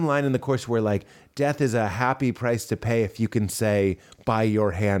there's some line in the Course where like, death is a happy price to pay if you can say, by your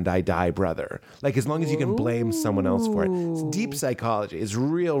hand I die, brother. Like as long as you can blame someone else for it. It's deep psychology. It's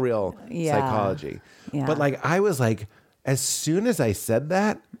real psychology. Yeah. But like I was like, as soon as I said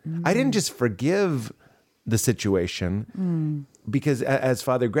that, I didn't just forgive the situation because as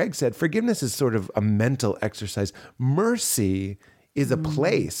Father Greg said, forgiveness is sort of a mental exercise. Mercy is a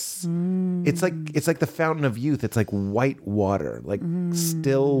place. It's like the fountain of youth. It's like white water, like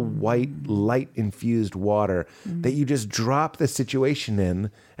still white, light infused water that you just drop the situation in,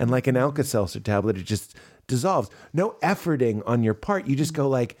 and like an Alka-Seltzer tablet, it just dissolves. No efforting on your part. You just go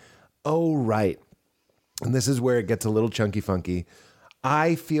like, oh, right. And this is where it gets a little chunky funky.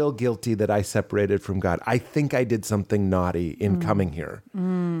 I feel guilty that I separated from God. I think I did something naughty in coming here.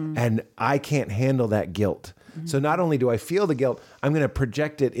 And I can't handle that guilt. So not only do I feel the guilt, I'm going to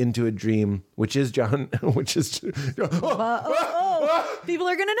project it into a dream, which is people are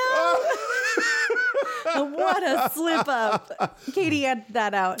going to know. What a slip up. Katie, edit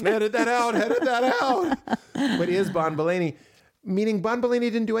that out. Edit that out. But is Bon Belaney, meaning Bon Belaney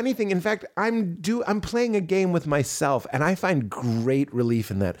didn't do anything. In fact, I'm playing a game with myself, and I find great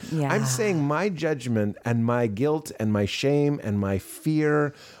relief in that. Yeah. I'm saying my judgment and my guilt and my shame and my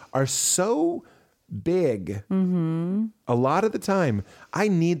fear are so big. A lot of the time, I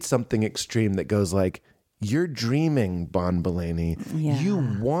need something extreme that goes like, you're dreaming, Bon Belaney. Yeah. You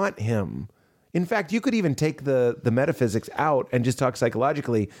want him. In fact, you could even take the metaphysics out and just talk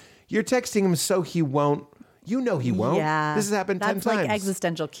psychologically. You're texting him so he won't. You know he won't. Yeah. This has happened 10 times. That's like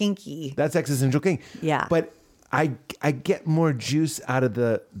existential kinky. That's existential kinky. Yeah. But I get more juice out of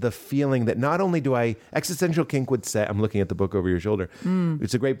the feeling that not only do I, Existential Kink would say, I'm looking at the book over your shoulder.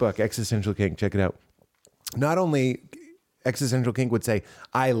 It's a great book, Existential Kink. Check it out. Not only Existential Kink would say,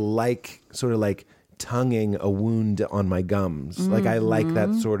 I like sort of like tonguing a wound on my gums. Like I like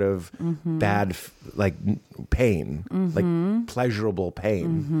that sort of bad, like pain, like pleasurable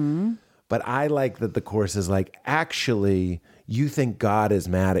pain. But I like that the Course is like, actually, you think God is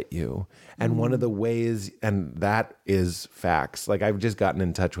mad at you. And one of the ways, and that is facts. Like I've just gotten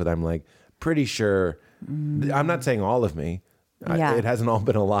in touch with, I'm like, pretty sure, I'm not saying all of me. Yeah. It hasn't all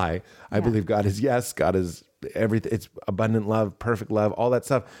been a lie. I believe God is yes. God is everything. It's abundant love, perfect love, all that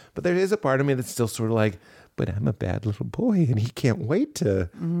stuff. But there is a part of me that's still sort of like, but I'm a bad little boy and he can't wait to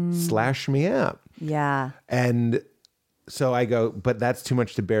slash me up. Yeah. And so I go, but that's too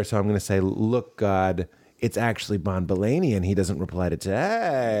much to bear. So I'm going to say, look, God, it's actually Bon Belaney, and he doesn't reply to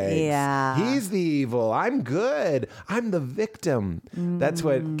texts. Yeah. He's the evil. I'm good. I'm the victim. That's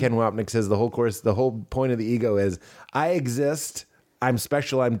what Ken Wapnick says. The whole Course, the whole point of the ego is, I exist. I'm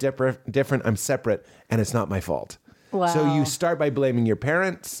special. I'm different. I'm separate, and it's not my fault. Wow. So you start by blaming your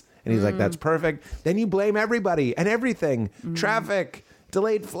parents, and he's like, that's perfect. Then you blame everybody and everything. Traffic,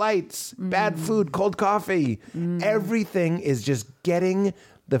 delayed flights, bad food, cold coffee. Everything is just getting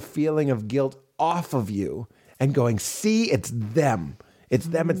the feeling of guilt off of you and going, see, it's them. It's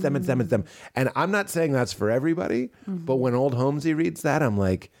them, it's them, it's them, it's them. And I'm not saying that's for everybody, but when old Holmesy reads that, I'm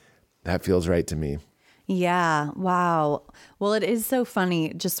like, that feels right to me. Yeah. Wow. Well, it is so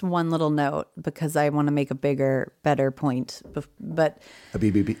funny. Just one little note, because I want to make a bigger, better point. But A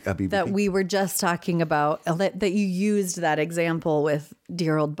BBB. that we were just talking about, that you used that example with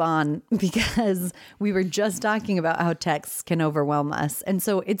dear old Bon, because we were just talking about how texts can overwhelm us. And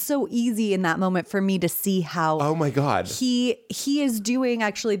so it's so easy in that moment for me to see how Oh my God. he is doing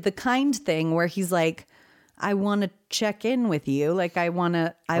actually the kind thing where he's like, I want to check in with you. Like I want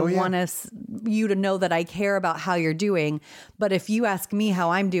you to know that I care about how you're doing. But if you ask me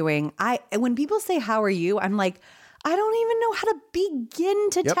how I'm doing, when people say, how are you? I'm like, I don't even know how to begin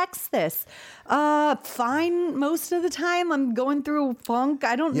to text this. Fine. Most of the time I'm going through funk.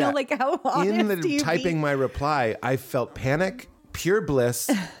 I don't know like how honest in the do you typing be? my reply, I felt panic, pure bliss,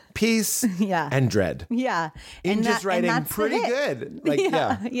 peace, and dread. Yeah. In just writing that's the pretty hit. good.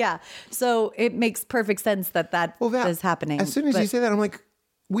 Like, Yeah. So it makes perfect sense that is happening. As soon as you say that, I'm like,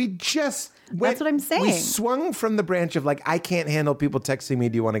 we just went, That's what I'm saying. We swung from the branch of like, I can't handle people texting me,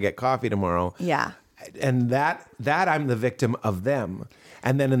 do you want to get coffee tomorrow? Yeah. And that I'm the victim of them.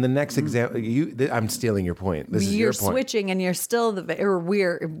 And then in the next example, I'm stealing your point. This is your You're point. switching, and you're still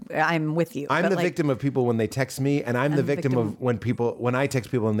I'm with you. I'm but the like, victim of people when they text me, and I'm the victim of when I text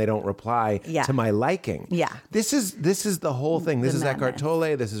people and they don't reply to my liking. Yeah. This is the whole thing. This is Eckhart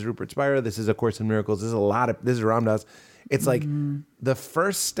Tolle. This is Rupert Spira. This is A Course in Miracles. This is Ram Dass. It's like the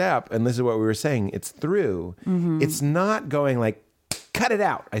first step, and this is what we were saying. It's through. It's not going like, cut it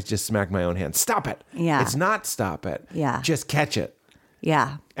out. I just smacked my own hand. Stop it. Yeah. It's not stop it. Yeah. Just catch it.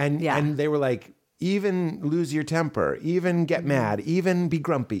 Yeah. And they were like, even lose your temper, even get mad, even be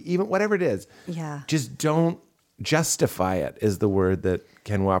grumpy, even whatever it is. Yeah. Just don't justify it is the word that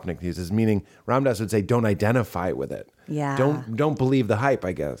Ken Wapnick uses, meaning Ram Dass would say, don't identify with it. Yeah. Don't believe the hype,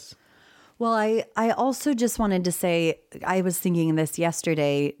 I guess. Well, I also just wanted to say, I was thinking this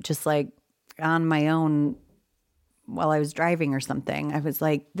yesterday, just like on my own while I was driving or something. I was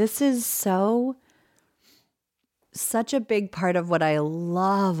like, this is such a big part of what I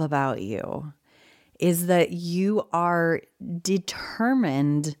love about you is that you are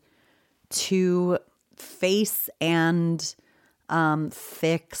determined to face and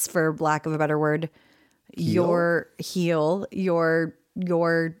fix, for lack of a better word, your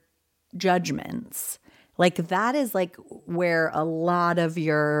judgments. Like that is like where a lot of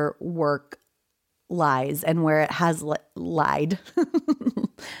your work lies and where it has lied.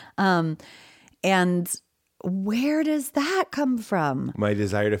 And where does that come from? My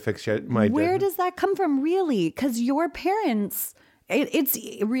desire to fix my Where judgment. does that come from, really? Because your parents, it's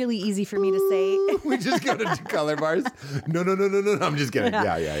really easy for me to say. We just go to color bars. No. I'm just kidding.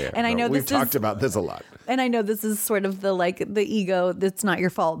 Yeah. And I know we've this is- talked about this a lot. And I know this is sort of the ego, that's not your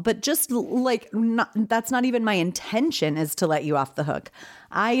fault, but just like, that's not even my intention, is to let you off the hook.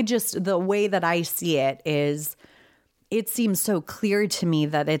 The way that I see it is, it seems so clear to me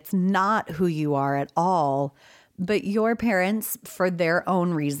that it's not who you are at all, but your parents, for their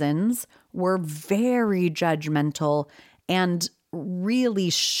own reasons, were very judgmental and really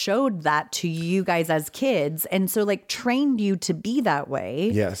showed that to you guys as kids. And so like trained you to be that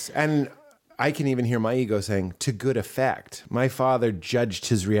way. Yes. And I can even hear my ego saying, to good effect. My father judged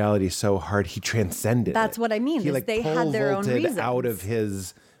his reality so hard, he transcended That's it. what I mean, He is they had their own pole vaulted reasons. out of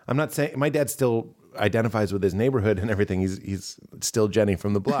his, I'm not saying, my dad still identifies with his neighborhood and everything. He's still Jenny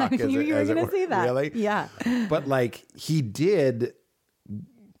from the block. You were going to say that. Really? Yeah. But like he did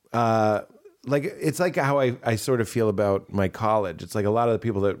like, it's like how I sort of feel about my college. It's like a lot of the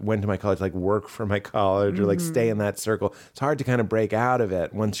people that went to my college like work for my college or like stay in that circle. It's hard to kind of break out of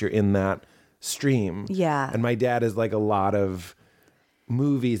it once you're in that stream. Yeah. And my dad is like a lot of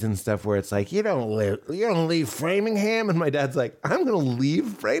movies and stuff where it's like, you don't leave Framingham. And my dad's like, I'm going to leave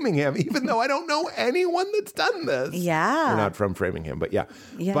Framingham even though I don't know anyone that's done this. Yeah. We're not from Framingham, but yeah.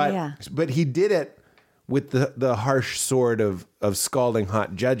 Yeah. But he did it with the harsh sword of scalding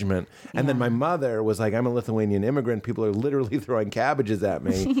hot judgment. And then my mother was like, I'm a Lithuanian immigrant. People are literally throwing cabbages at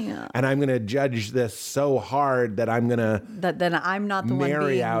me. And I'm going to judge this so hard that I'm going to... Then I'm not the one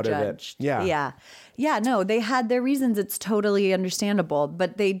being out judged. Of it. Yeah. Yeah. Yeah, no, they had their reasons. It's totally understandable.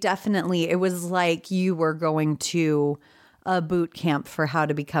 But they definitely, it was like you were going to a boot camp for how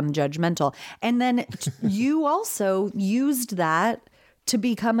to become judgmental. And then you also used that to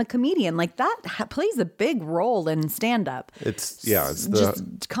become a comedian. Like that plays a big role in stand-up. It's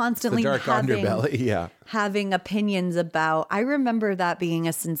just constantly the dark underbelly. Yeah. Having opinions about, I remember that being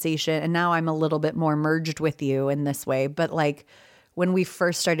a sensation, and now I'm a little bit more merged with you in this way. But like when we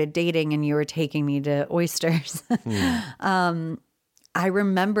first started dating and you were taking me to Oysters, I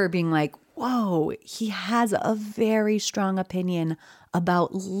remember being like, whoa, he has a very strong opinion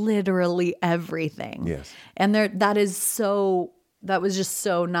about literally everything. Yes. And that was just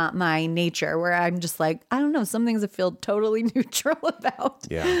so not my nature, where I'm just like, I don't know, some things I feel totally neutral about.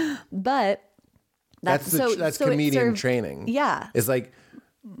 Yeah. But that's comedian training. Yeah. It's like,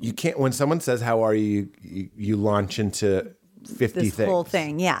 you can't, when someone says, how are you, you launch into 50 this things. Whole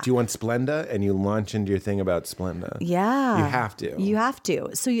thing, yeah. Do you want Splenda? And you launch into your thing about Splenda. Yeah. You have to. You have to.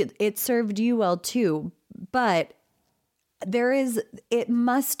 So it served you well too. But it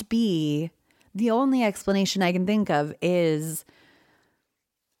must be, the only explanation I can think of is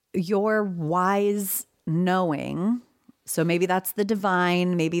your wise knowing. So maybe that's the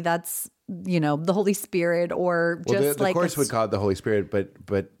divine, maybe that's, the Holy Spirit, or just the Course would call it the Holy Spirit,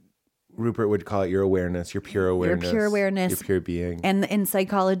 but Rupert would call it your awareness, your pure awareness. Your pure awareness. Your pure being. And in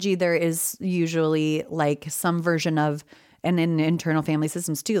psychology, there is usually like some version of, and in internal family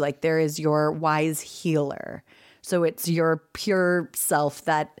systems too, like there is your wise healer. So it's your pure self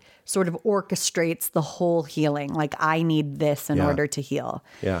that sort of orchestrates the whole healing. Like, I need this in order to heal.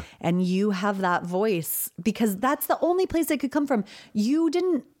 Yeah. And you have that voice because that's the only place it could come from. You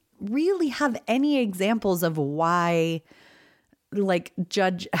didn't really have any examples of why, like,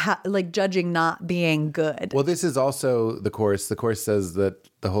 judging not being good. Well, this is also the Course. The Course says that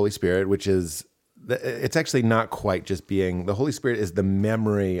the Holy Spirit, which is, it's actually not quite just being, the Holy Spirit is the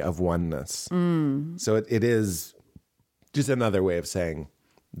memory of oneness. So it is just another way of saying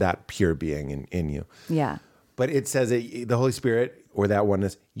that pure being in you. Yeah. But it says the Holy Spirit, or that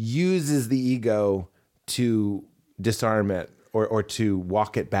oneness, uses the ego to disarm it or to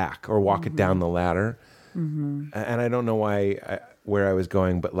walk it back or walk it down the ladder. And I don't know where I was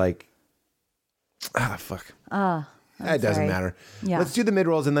going, but like, fuck. It doesn't matter. Yeah. Let's do the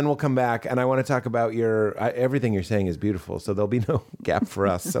mid-rolls and then we'll come back. And I want to talk about everything you're saying is beautiful. So there'll be no gap for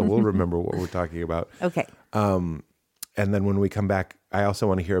us. So we'll remember what we're talking about. Okay. And then when we come back, I also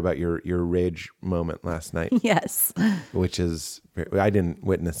want to hear about your rage moment last night. Yes. Which is, I didn't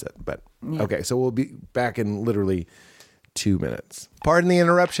witness it, but okay. So we'll be back in literally 2 minutes. Pardon the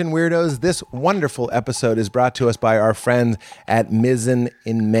interruption, weirdos. This wonderful episode is brought to us by our friends at Mizzen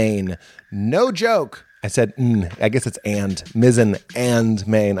in Maine. No joke. I said, I guess it's Mizzen and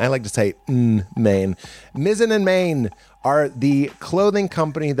Maine. I like to say, Maine. Mizzen and Maine are the clothing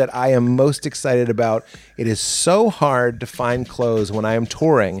company that I am most excited about. It is so hard to find clothes when I am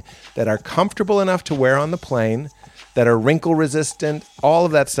touring that are comfortable enough to wear on the plane, that are wrinkle resistant, all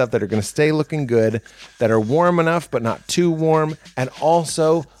of that stuff, that are going to stay looking good, that are warm enough but not too warm, and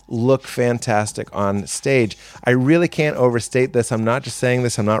also look fantastic on stage. I really can't overstate this. I'm not just saying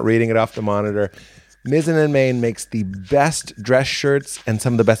this. I'm not reading it off the monitor. Mizzen and Maine makes the best dress shirts and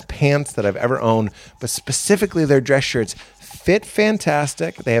some of the best pants that I've ever owned, but specifically their dress shirts fit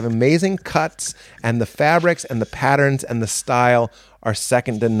fantastic. They have amazing cuts, and the fabrics and the patterns and the style are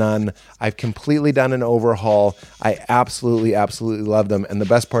second to none. I've completely done an overhaul. I absolutely, absolutely love them. And the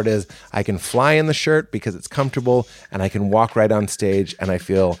best part is I can fly in the shirt because it's comfortable, and I can walk right on stage and I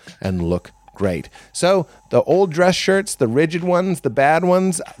feel and look great. So the old dress shirts, the rigid ones, the bad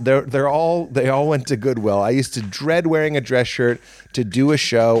ones, they all went to Goodwill. I used to dread wearing a dress shirt to do a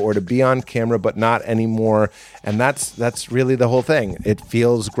show or to be on camera, but not anymore. And that's really the whole thing. It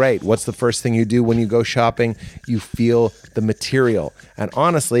feels great. What's the first thing you do when you go shopping? You feel the material. And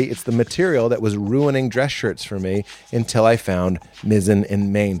honestly, it's the material that was ruining dress shirts for me until I found Mizzen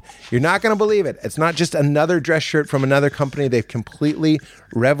in Maine. You're not going to believe it. It's not just another dress shirt from another company. They've completely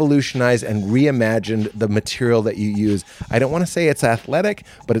revolutionized and reimagined the material that you use. I don't want to say it's athletic,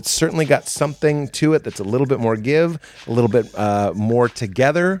 but it's certainly got something to it that's a little bit more give, a little bit more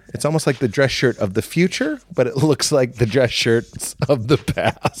together. It's almost like the dress shirt of the future, but it looks like the dress shirts of the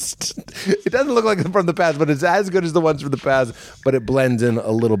past. It doesn't look like them from the past, but it's as good as the ones from the past, but it blends in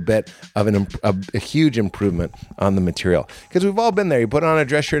a little bit of a huge improvement on the material. Because we've all been there. You put on a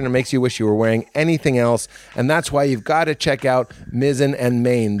dress shirt and it makes you wish you were wearing anything else, and that's why you've got to check out Mizzen and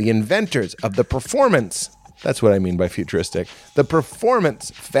Maine, the inventors of the performance. That's what I mean by futuristic. The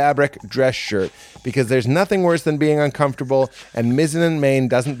performance fabric dress shirt, because there's nothing worse than being uncomfortable, and Mizzen and Maine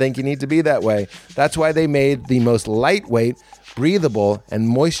doesn't think you need to be that way. That's why they made the most lightweight, breathable, and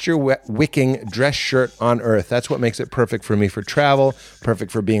moisture-wicking dress shirt on earth. That's what makes it perfect for me for travel,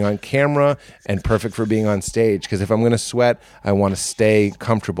 perfect for being on camera, and perfect for being on stage. Because if I'm going to sweat, I want to stay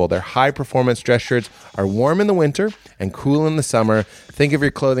comfortable. Their high-performance dress shirts are warm in the winter and cool in the summer. Think of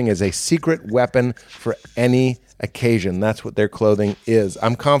your clothing as a secret weapon for any occasion. That's what their clothing is.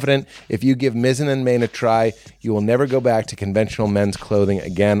 I'm confident if you give Mizzen and Maine a try, you will never go back to conventional men's clothing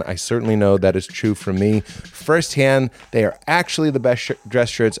again. I certainly know that is true for me. Firsthand, they are actually the best dress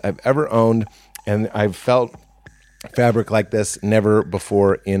shirts I've ever owned, and I've felt fabric like this never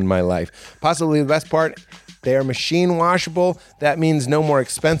before in my life. Possibly the best part, they are machine washable. That means no more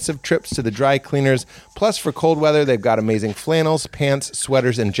expensive trips to the dry cleaners. Plus, for cold weather, they've got amazing flannels, pants,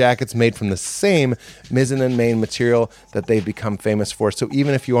 sweaters, and jackets made from the same Mizzen and Maine material that they've become famous for. So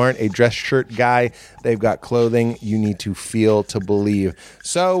even if you aren't a dress shirt guy, they've got clothing you need to feel to believe.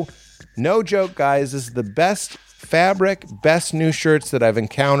 So, no joke, guys. This is the best fabric, best new shirts that I've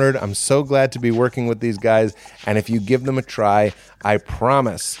encountered. I'm so glad to be working with these guys. And if you give them a try, I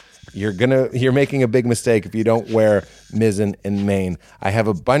promise you're making a big mistake if you don't wear Mizzen and Maine. I have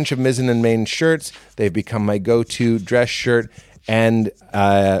a bunch of Mizzen and Maine shirts. They've become my go-to dress shirt, and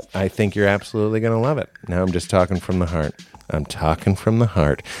I think you're absolutely going to love it. Now I'm just talking from the heart. I'm talking from the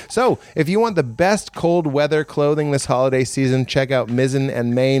heart. So if you want the best cold weather clothing this holiday season, check out Mizzen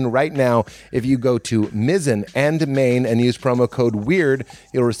and Maine right now. If you go to Mizzen and Maine and use promo code WEIRD,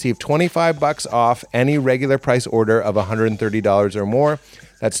 you'll receive $25 off any regular price order of $130 or more.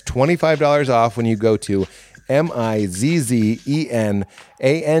 That's $25 off when you go to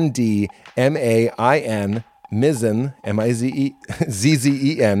MIZZENANDMAIN, Mizzen,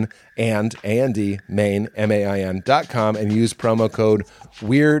 MIZZEN, and A-N-D, Maine, MAIN.com, and use promo code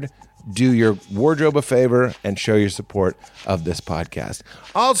WEIRD. Do your wardrobe a favor and show your support of this podcast.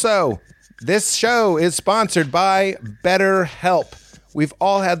 Also, this show is sponsored by BetterHelp. We've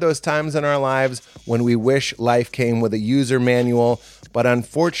all had those times in our lives when we wish life came with a user manual, but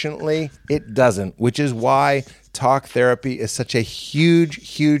unfortunately, it doesn't, which is why talk therapy is such a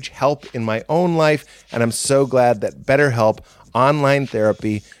huge, huge help in my own life, and I'm so glad that BetterHelp online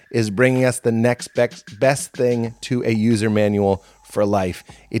therapy is bringing us the next best thing to a user manual for life.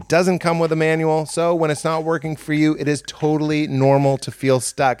 It doesn't come with a manual, so when it's not working for you, it is totally normal to feel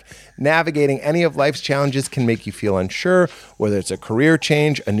stuck. Navigating any of life's challenges can make you feel unsure, whether it's a career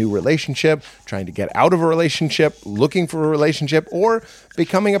change, a new relationship, trying to get out of a relationship, looking for a relationship, or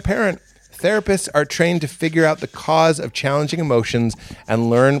becoming a parent. Therapists are trained to figure out the cause of challenging emotions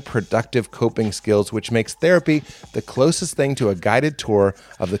and learn productive coping skills, which makes therapy the closest thing to a guided tour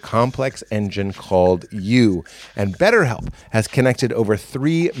of the complex engine called you. And BetterHelp has connected over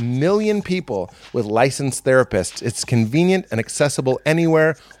 3 million people with licensed therapists. It's convenient and accessible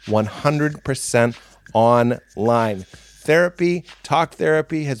anywhere, 100% online. Therapy, talk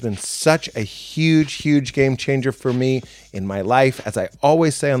therapy, has been such a huge, huge game changer for me in my life. As I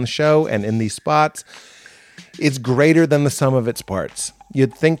always say on the show and in these spots, it's greater than the sum of its parts.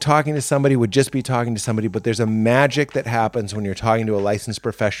 You'd think talking to somebody would just be talking to somebody, but there's a magic that happens when you're talking to a licensed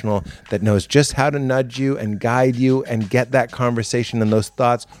professional that knows just how to nudge you and guide you and get that conversation and those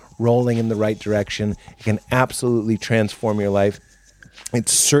thoughts rolling in the right direction. It can absolutely transform your life. It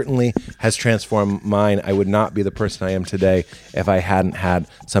certainly has transformed mine. I would not be the person I am today if I hadn't had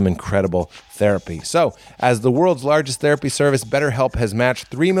some incredible therapy. So, as the world's largest therapy service, BetterHelp has matched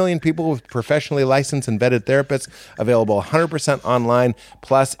 3 million people with professionally licensed and vetted therapists, available 100% online,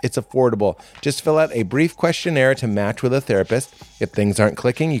 plus it's affordable. Just fill out a brief questionnaire to match with a therapist. If things aren't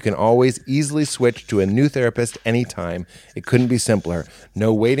clicking, you can always easily switch to a new therapist anytime. It couldn't be simpler.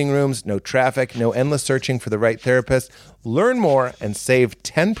 No waiting rooms, no traffic, no endless searching for the right therapist. Learn more and save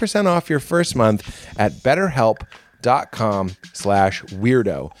 10% off your first month at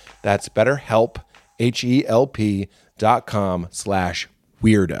BetterHelp.com/weirdo. That's BetterHelp,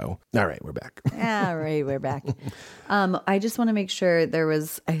 HELP.com/weirdo. All right, we're back. All right, we're back. I just want to make sure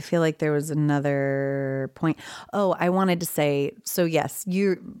I feel like there was another point. Oh, I wanted to say, so yes,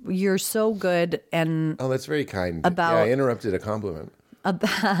 you're so good and Oh, that's very kind. About- I interrupted a compliment.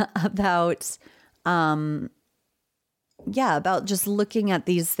 about just looking at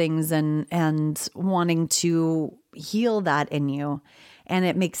these things and wanting to heal that in you. And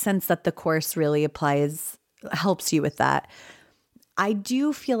it makes sense that the course really helps you with that. I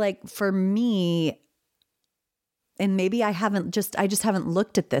do feel like for me, and maybe I just haven't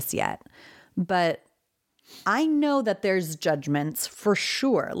looked at this yet, but I know that there's judgments for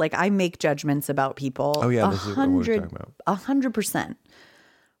sure. Like I make judgments about people. Oh yeah, this is what we're talking about. 100%.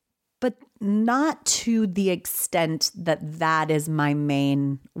 But not to the extent that is my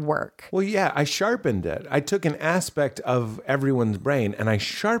main work. Well, yeah, I sharpened it. I took an aspect of everyone's brain and I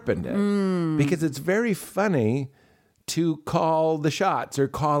sharpened it because it's very funny to call the shots or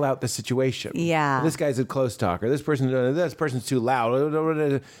call out the situation. Yeah. This guy's a close talker. This person's too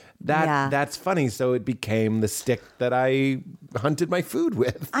loud. That's funny. So it became the stick that I hunted my food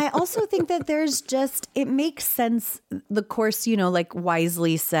with. I also think that it makes sense. The course, like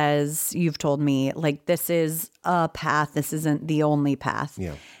wisely says, you've told me, like, this is a path. This isn't the only path.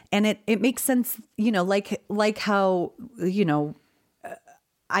 Yeah. And it makes sense, like how,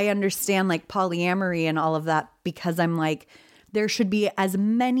 I understand like polyamory and all of that because I'm like, there should be as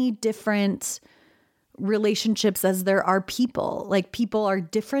many different relationships as there are people. Like people are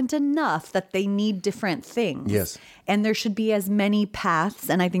different enough that they need different things. Yes. And there should be as many paths,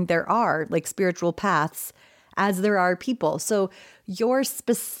 and I think there are like spiritual paths as there are people. So your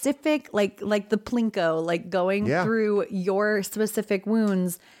specific, like the Plinko, like going through your specific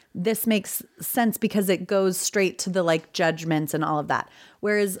wounds, this makes sense because it goes straight to the like judgments and all of that.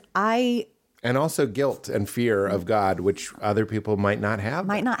 Whereas and also guilt and fear of God, which other people might not have.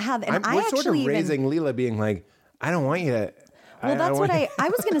 And we're sort of raising Leela being like, I don't want you to. Well, that's what I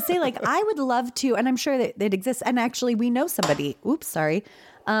was going to say. Like, I would love to, and I'm sure that it exists. And actually, we know somebody. Oops, sorry.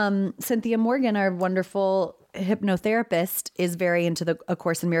 Cynthia Morgan, our wonderful hypnotherapist, is very into A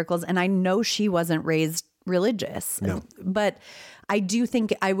Course in Miracles. And I know she wasn't raised religious. No. But I do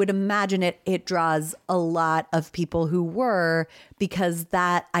think, I would imagine it draws a lot of people who were, because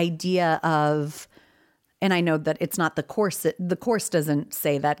that idea of, and I know that it's not the course. The course doesn't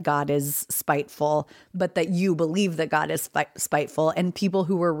say that God is spiteful, but that you believe that God is spiteful. And people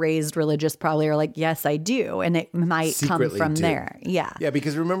who were raised religious probably are like, yes, I do. And it might secretly come from do. there. Yeah. Yeah,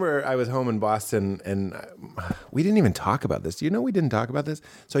 because remember I was home in Boston and we didn't even talk about this. We didn't talk about this?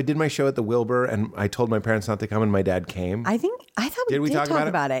 So I did my show at the Wilbur and I told my parents not to come and my dad came. I thought we did talk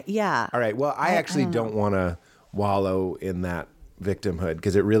about it. Yeah. All right. Well, I actually don't want to wallow in that victimhood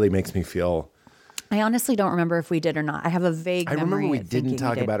because it really makes me feel... I honestly don't remember if we did or not. I have a vague memory. I remember we didn't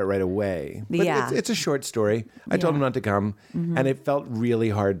talk about it right away. But it's a short story. I told him not to come, and it felt really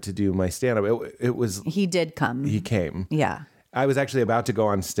hard to do my stand-up. It was... He did come. He came. Yeah. I was actually about to go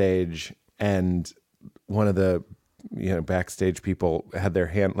on stage, and one of the backstage people had their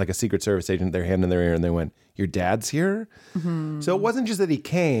hand, like a Secret Service agent, their hand in their ear, and they went, "Your dad's here?" Mm-hmm. So it wasn't just that he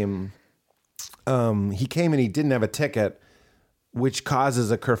came. He came and he didn't have a ticket, which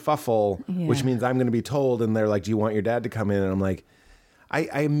causes a kerfuffle, which means I'm going to be told, and they're like, "Do you want your dad to come in?" And I'm like,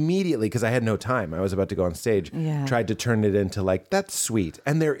 I immediately, because I had no time, I was about to go on stage, tried to turn it into like, that's sweet.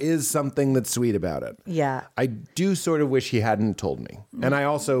 And there is something that's sweet about it. Yeah. I do sort of wish he hadn't told me. And I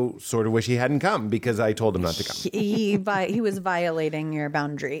also sort of wish he hadn't come because I told him not to come. He was violating your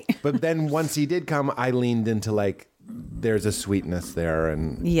boundary. But then once he did come, I leaned into like, there's a sweetness there.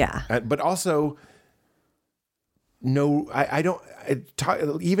 And but also... No, I don't.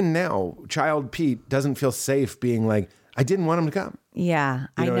 Even now, child Pete doesn't feel safe being like, I didn't want him to come. Yeah,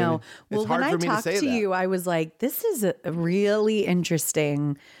 I know. I mean? Well, when I talked to you, I was like, this is a really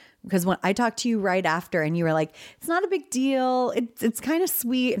interesting, because when I talked to you right after and you were like, it's not a big deal. It's kind of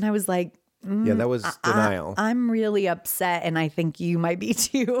sweet. And I was like, yeah, that was denial. I'm really upset, and I think you might be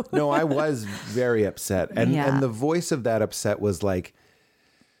too. No, I was very upset. And the voice of that upset was like,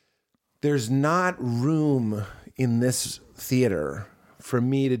 there's not room in this theater for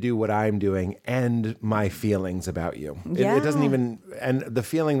me to do what I'm doing and my feelings about you. Yeah. It doesn't even, and the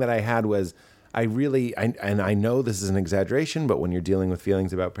feeling that I had was, I know this is an exaggeration, but when you're dealing with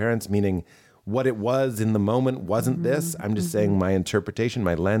feelings about parents, meaning what it was in the moment wasn't this. I'm just saying my interpretation,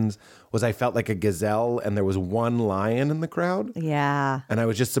 my lens was I felt like a gazelle and there was one lion in the crowd. Yeah. And I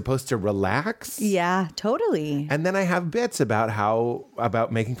was just supposed to relax. Yeah, totally. And then I have bits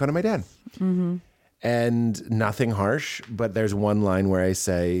about making fun of my dad. And nothing harsh, but there's one line where I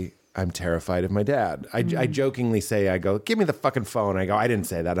say, I'm terrified of my dad. I jokingly say, I go, give me the fucking phone. I go, I didn't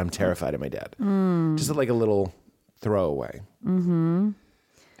say that. I'm terrified of my dad. Just like a little throwaway.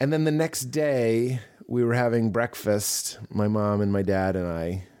 And then the next day, we were having breakfast, my mom and my dad and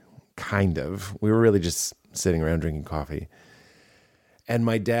I, we were really just sitting around drinking coffee. And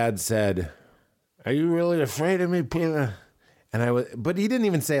my dad said, are you really afraid of me, Peter? And but he didn't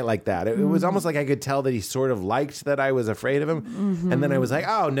even say it like that. It was almost like I could tell that he sort of liked that I was afraid of him. And then I was like,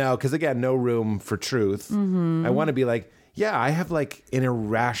 oh no, because again, no room for truth. I want to be like, yeah, I have like an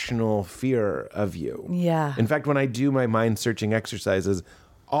irrational fear of you. Yeah. In fact, when I do my mind searching exercises,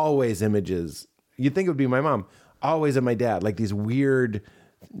 always images. You'd think it would be my mom, always of my dad, like these weird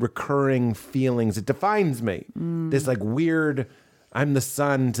recurring feelings. It defines me. This like weird, I'm the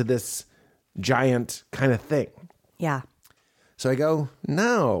son to this giant kind of thing. Yeah. So I go,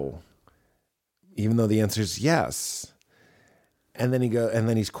 no, even though the answer is yes. And then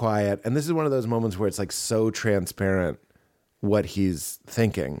he's quiet. And this is one of those moments where it's like so transparent what he's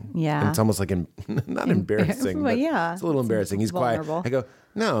thinking. Yeah. And it's almost like, not embarrassing, but yeah. it's a little embarrassing. He's vulnerable. quiet. I go,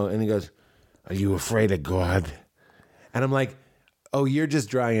 no. And he goes, are you afraid of God? And I'm like, oh, you're just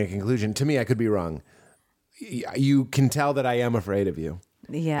drawing a conclusion. To me, I could be wrong. You can tell that I am afraid of you.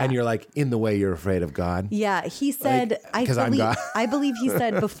 Yeah. And you're like, in the way you're afraid of God. Yeah. He said, like, 'cause I'm God. I believe he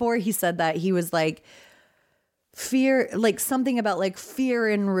said before he said that, he was like, fear, like something about like fear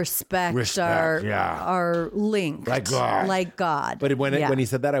and respect are linked. Like God. But when he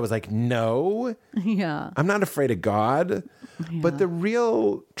said that, I was like, no. Yeah. I'm not afraid of God. Yeah. But the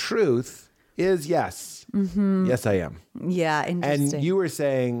real truth is yes. Yes, I am. Yeah. Interesting. And you were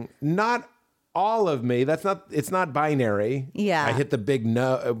saying not all of me. It's not binary. Yeah. I hit the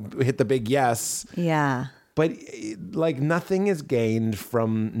big yes. Yeah. But like nothing is gained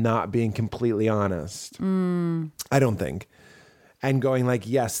from not being completely honest. I don't think. And going like,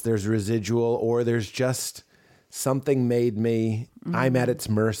 yes, there's residual, or there's just something made me. I'm at its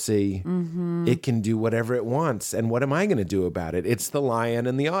mercy. It can do whatever it wants. And what am I going to do about it? It's the lion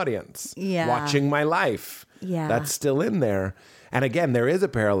in the audience watching my life. Yeah. That's still in there. And again, there is a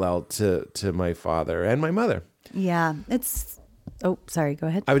parallel to my father and my mother. Yeah. Oh, sorry. Go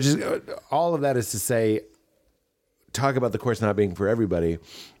ahead. I would just, all of that is to say, talk about the course not being for everybody.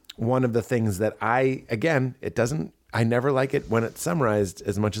 One of the things that I never like it when it's summarized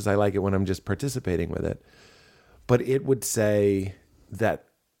as much as I like it when I'm just participating with it. But it would say that,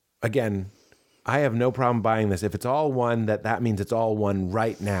 again, I have no problem buying this. If it's all one, that means it's all one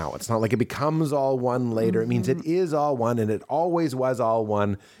right now. It's not like it becomes all one later. It means it is all one, and it always was all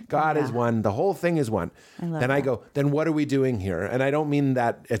one. God is one. The whole thing is one. I go, then what are we doing here? And I don't mean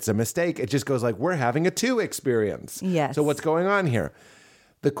that it's a mistake. It just goes like, we're having a two experience. Yes. So what's going on here?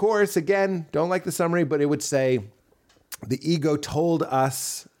 The course, again, don't like the summary, but it would say the ego told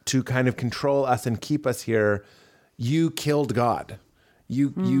us to kind of control us and keep us here. You killed God.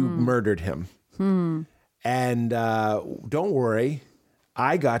 You murdered him. And don't worry,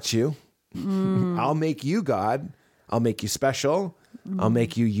 I got you. I'll make you God. I'll make you special. I'll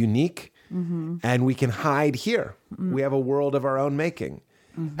make you unique. And we can hide here. We have a world of our own making.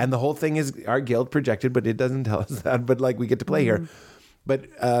 And the whole thing is our guilt projected, but it doesn't tell us that. But like we get to play here.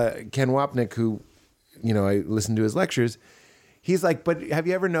 But Ken Wapnick, who, I listened to his lectures, he's like, but have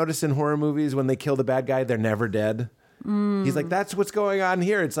you ever noticed in horror movies when they kill the bad guy, they're never dead? He's like, that's what's going on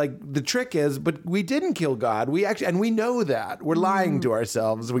here. It's like the trick is, but we didn't kill God. And we know that. We're lying to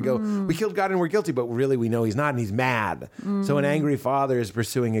ourselves. We go, we killed God and we're guilty, but really we know he's not and he's mad. So an angry father is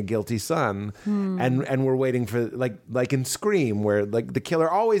pursuing a guilty son. And we're waiting for like in Scream, where like the killer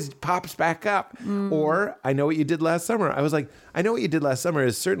always pops back up. Or I Know What You Did Last Summer. I was like, I Know What You Did Last Summer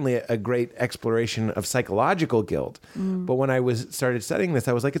is certainly a great exploration of psychological guilt. But when I started studying this,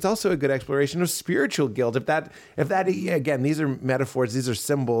 I was like, it's also a good exploration of spiritual guilt. If that again, these are metaphors, these are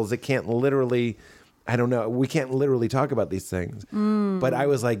symbols. It can't literally, I don't know, we can't literally talk about these things. But I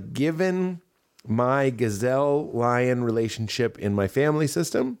was like, given my gazelle-lion relationship in my family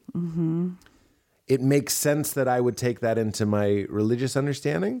system, it makes sense that I would take that into my religious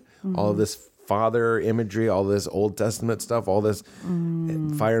understanding. All of this father imagery, all this Old Testament stuff, all this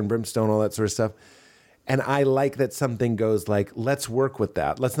fire and brimstone, all that sort of stuff. And I like that something goes like, let's work with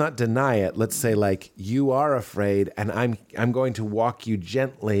that. Let's not deny it. Let's say like, you are afraid, and I'm going to walk you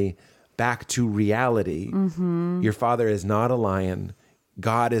gently back to reality. Your father is not a lion.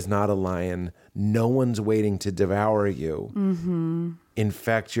 God is not a lion. No one's waiting to devour you. In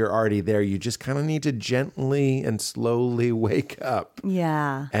fact, you're already there. You just kind of need to gently and slowly wake up.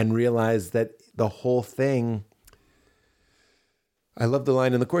 Yeah. And realize that the whole thing. I love the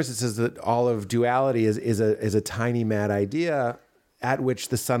line in the Course. It says that all of duality is a tiny mad idea at which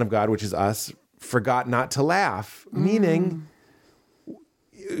the Son of God, which is us, forgot not to laugh. Meaning,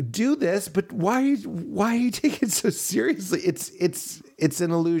 do this, but why you take it so seriously? It's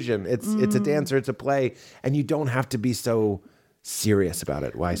an illusion. It's a dance or it's a play, and you don't have to be so serious about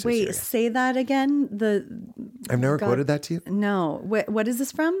it. Why so Wait, serious? say that again. I've never quoted that to you. No. What is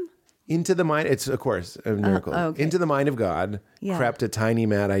this from? Into the mind. It's, of course, a miracle. Okay. Into the mind of God crept a tiny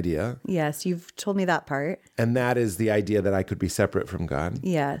mad idea. Yes, you've told me that part. And that is the idea that I could be separate from God.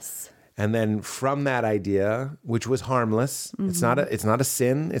 Yes. And then from that idea, which was harmless, it's not a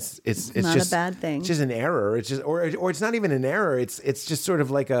sin. It's not just a bad thing. It's just an error. It's just or it's not even an error. It's just sort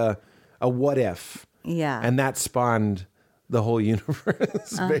of like a what if. Yeah. And that spawned the whole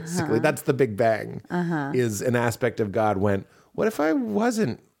universe. Basically, that's the Big Bang. Is an aspect of God went, what if I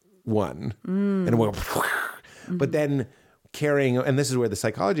wasn't one? And it went, but then carrying, and this is where the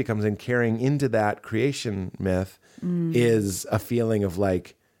psychology comes in, carrying into that creation myth is a feeling of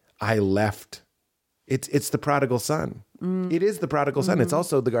like, I left. It's the prodigal son. It is the prodigal son. It's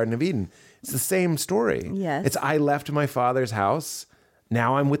also the Garden of Eden. It's the same story. Yes. It's I left my father's house.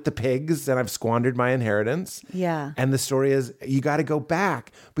 Now I'm with the pigs and I've squandered my inheritance. Yeah. And the story is you got to go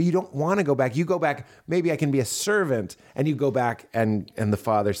back, but you don't want to go back. You go back, maybe I can be a servant. And you go back and the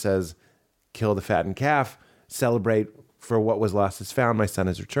father says, kill the fattened calf, celebrate for what was lost is found. My son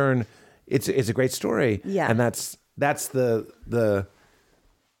has returned. It's a great story. Yeah. And that's the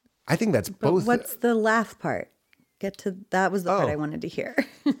I think that's But both. what's the laugh part? That was the part I wanted to hear.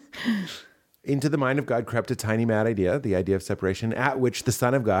 Into the mind of God crept a tiny mad idea, the idea of separation, at which the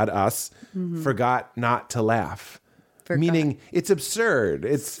Son of God, us, forgot not to laugh. Meaning it's absurd.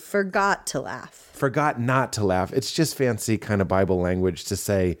 It's forgot to laugh. Forgot not to laugh. It's just fancy kind of Bible language to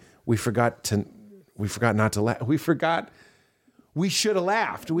say we forgot not to laugh. We should have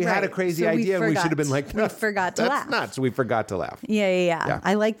laughed. We had a crazy idea and we should have been like, we forgot to laugh. That's nuts. We forgot to laugh. Yeah.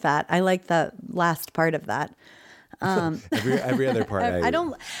 I like that. I like that last part of that. Every other part. I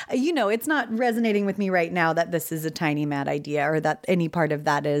don't, it's not resonating with me right now that this is a tiny mad idea or that any part of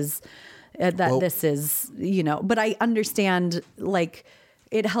that is this is, but I understand, like,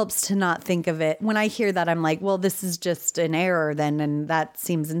 it helps to not think of it. When I hear that, I'm like, well, this is just an error then. And that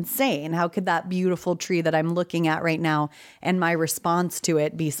seems insane. How could that beautiful tree that I'm looking at right now and my response to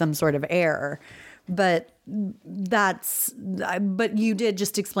it be some sort of error? But you did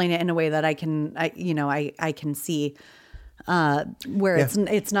just explain it in a way that I can see where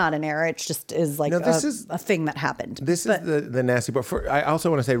it's not an error. It just is like a thing that happened. This is the nasty part. I also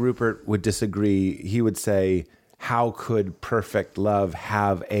want to say Rupert would disagree. He would say, how could perfect love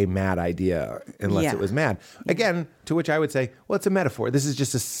have a mad idea unless it was mad? Again, to which I would say, well, it's a metaphor. This is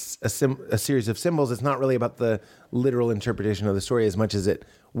just a series of symbols. It's not really about the literal interpretation of the story as much as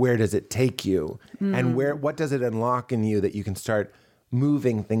where does it take you? And what does it unlock in you that you can start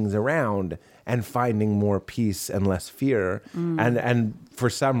moving things around and finding more peace and less fear? And for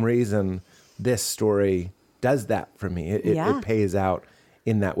some reason, this story does that for me. It pays out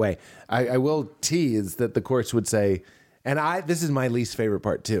in that way. I will tease that the Course would say, and this is my least favorite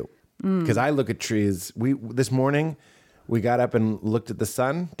part too, because I look at trees. This morning, we got up and looked at the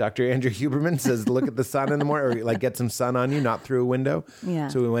sun. Dr. Andrew Huberman says, look at the sun in the morning, or like get some sun on you, not through a window. Yeah.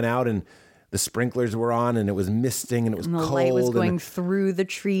 So we went out and the sprinklers were on and it was misting and it was cold. The light was going through the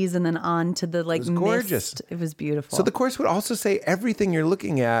trees and then onto the mist. It was gorgeous. It was beautiful. So the Course would also say everything you're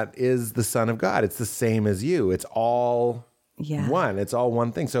looking at is the Son of God. It's the same as you. It's all one. It's all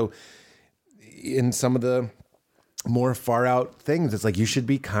one thing. So in some of the more far out things, it's like you should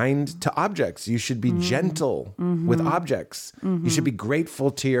be kind to objects. You should be gentle with objects. You should be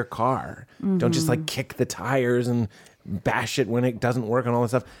grateful to your car. Don't just like kick the tires and bash it when it doesn't work and all that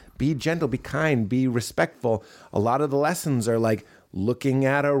stuff. Be gentle, be kind, be respectful. A lot of the lessons are like looking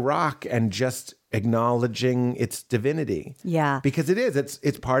at a rock and just acknowledging its divinity. Yeah. Because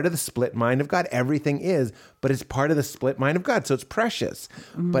it's part of the split mind of God. Everything is, but it's part of the split mind of God. So it's precious.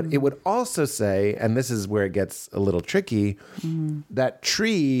 But it would also say, and this is where it gets a little tricky, that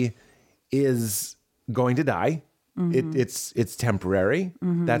tree is going to die. It's temporary.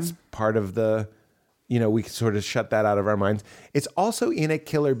 That's part of the, we sort of shut that out of our minds. It's also in a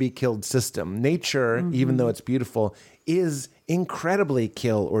kill or be killed system. Nature, even though it's beautiful, is incredibly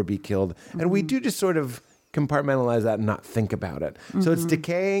kill or be killed. And we do just sort of compartmentalize that and not think about it. So it's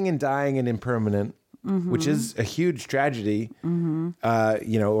decaying and dying and impermanent, which is a huge tragedy,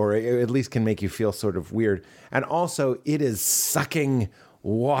 or it at least can make you feel sort of weird. And also it is sucking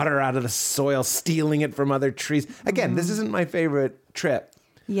water out of the soil, stealing it from other trees. Again, this isn't my favorite trip.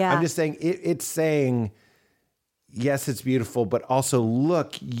 Yeah. I'm just saying it's saying, yes, it's beautiful, but also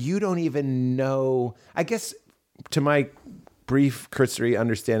look, you don't even know. I guess to my brief cursory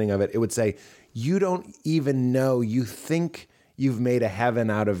understanding of it, it would say, you don't even know. You think you've made a heaven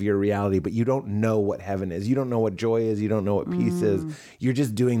out of your reality, but you don't know what heaven is. You don't know what joy is. You don't know what peace is. You're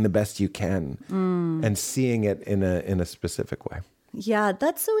just doing the best you can and seeing it in a specific way. Yeah,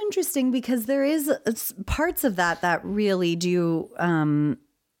 that's so interesting because there is parts of that really do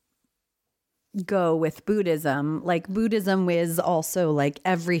go with Buddhism. Like Buddhism is also like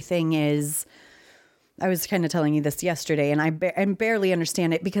everything is. I was kind of telling you this yesterday, and I barely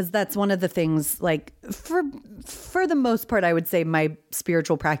understand it because that's one of the things. Like for the most part, I would say my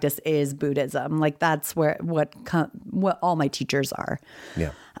spiritual practice is Buddhism. Like that's what all my teachers are.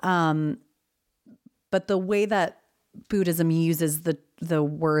 Yeah. But the way that Buddhism uses the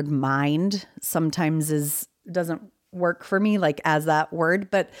word mind sometimes doesn't work for me like as that word,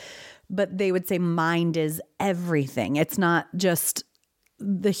 but they would say mind is everything. It's not just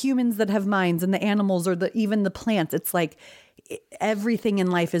the humans that have minds and the animals or even the plants. It's like everything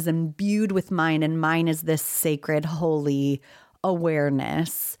in life is imbued with mind, and mind is this sacred, holy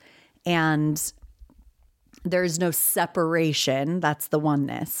awareness. And there's no separation. That's the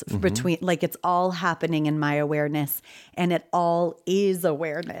oneness between, like, it's all happening in my awareness, and it all is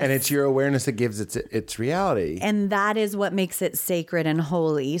awareness. And it's your awareness that gives its reality. And that is what makes it sacred and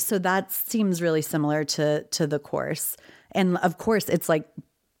holy. So that seems really similar to the Course. And of course, it's like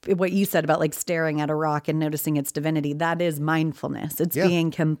what you said about like staring at a rock and noticing its divinity. That is mindfulness. It's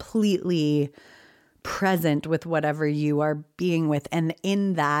being completely present with whatever you are being with. And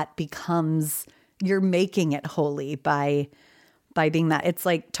in that becomes... you're making it holy by being that. It's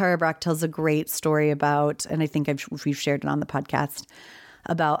like Tara Brach tells a great story about, and I think we've shared it on the podcast,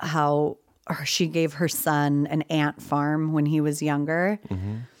 about how she gave her son an ant farm when he was younger.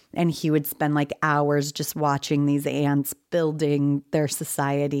 And he would spend like hours just watching these ants building their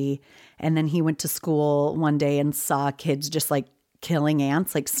society. And then he went to school one day and saw kids just like killing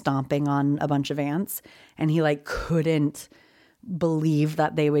ants, like stomping on a bunch of ants. And he like couldn't believe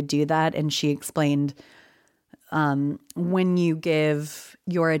that they would do that. And she explained, when you give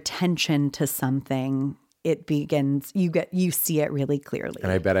your attention to something, it begins, you see it really clearly.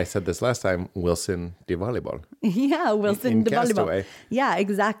 And I bet I said this last time, Wilson de volleyball. Yeah, Wilson de volleyball. Castaway. Yeah,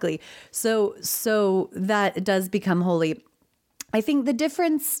 exactly. So that does become holy. I think the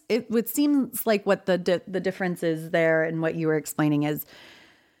difference, it would seem like what the difference is there and what you were explaining is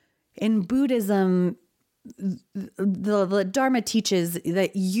in Buddhism, the Dharma teaches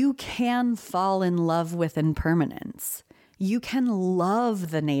that you can fall in love with impermanence. You can love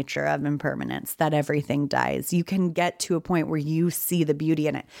the nature of impermanence, that everything dies. You can get to a point where you see the beauty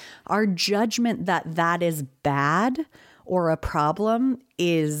in it. Our judgment that is bad or a problem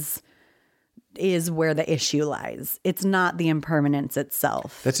is where the issue lies. It's not the impermanence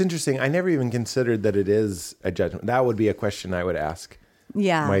itself. That's interesting. I never even considered that it is a judgment. That would be a question I would ask.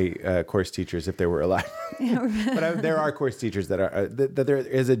 Yeah, my course teachers, if they were alive. But there are course teachers that are that there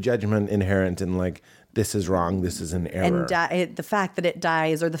is a judgment inherent in like, this is wrong, this is an error, and the fact that it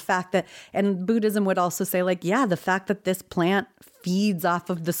dies, or the fact that, and Buddhism would also say like, yeah, the fact that this plant feeds off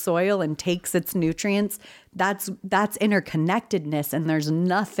of the soil and takes its nutrients, that's interconnectedness, and there's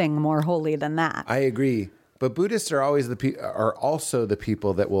nothing more holy than that. I agree. But Buddhists are always are also the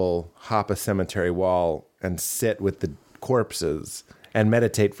people that will hop a cemetery wall and sit with the corpses and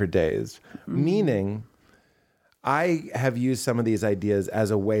meditate for days. Meaning, I have used some of these ideas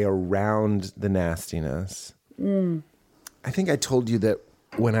as a way around the nastiness. I think I told you that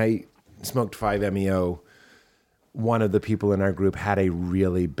when I smoked 5-MeO, one of the people in our group had a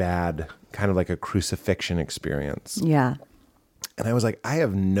really bad, kind of like a crucifixion experience. Yeah. And I was like, I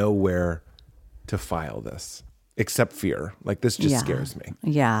have nowhere to file this except fear. Like, this just scares me.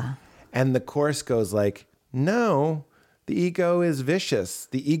 Yeah. And the Course goes like, no, the ego is vicious.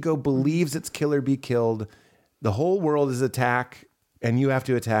 The ego believes it's kill or be killed. The whole world is attack, and you have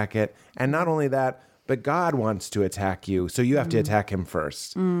to attack it. And not only that, but God wants to attack you, so you have to attack him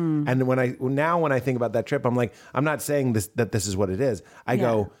first. And when I think about that trip, I'm like, I'm not saying that this is what it is. I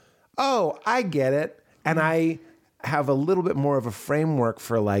go, oh, I get it. And I have a little bit more of a framework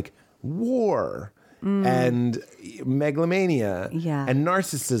for like war and megalomania and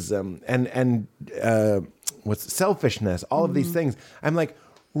narcissism and what's selfishness, all of these things. I'm like,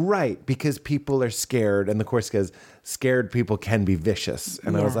 right, because people are scared, and the Course says scared people can be vicious.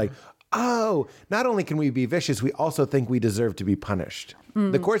 And I was like, oh, not only can we be vicious, we also think we deserve to be punished.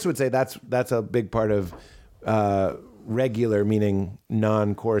 The Course would say that's a big part of regular, meaning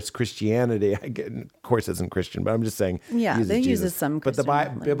non-Course Christianity. I get Course isn't Christian, but I'm just saying. Yeah, they use some Christian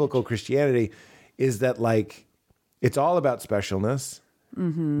But the biblical Christianity is that like it's all about specialness.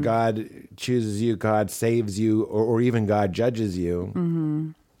 God chooses you, God saves you, or even God judges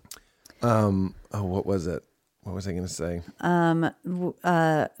you. What was it? What was I going to say?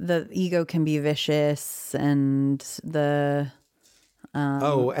 The ego can be vicious, and the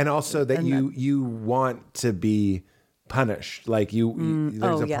and also that you want to be punished. Like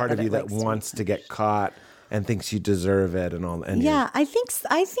there's a part of you that wants to get caught and thinks you deserve it, and all. And I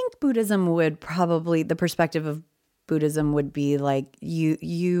think Buddhism would probably, the perspective of Buddhism would be like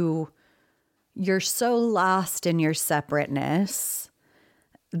you're so lost in your separateness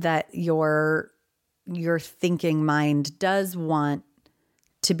that your thinking mind does want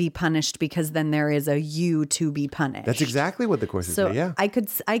to be punished, because then there is a you to be punished. That's exactly what the Course is saying. Yeah, I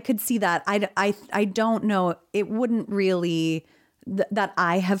could see that. I don't know. It wouldn't really that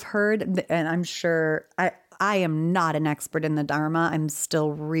I have heard, and I'm sure I am not an expert in the Dharma. I'm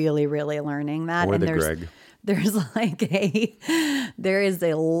still really, really learning that. Or and Greg. There's there is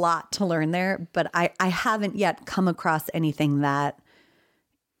a lot to learn there, but I haven't yet come across anything that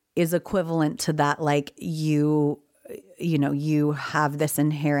is equivalent to that. Like you have this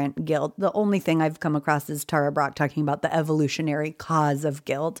inherent guilt. The only thing I've come across is Tara Brach talking about the evolutionary cause of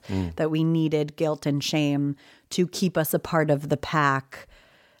guilt, that we needed guilt and shame to keep us a part of the pack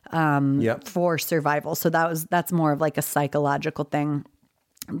for survival. So that's more of like a psychological thing.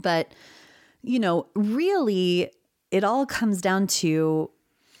 But really, it all comes down to,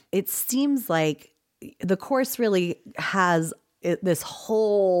 it seems like the Course really has this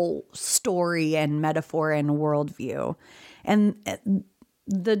whole story and metaphor and worldview. And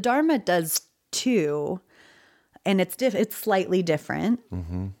the Dharma does too. And it's slightly different.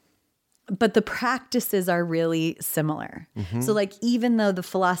 But the practices are really similar. So like, even though the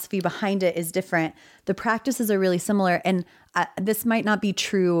philosophy behind it is different, the practices are really similar. And this might not be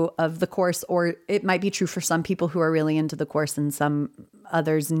true of the Course, or it might be true for some people who are really into the Course and some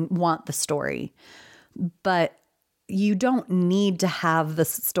others want the story. But you don't need to have the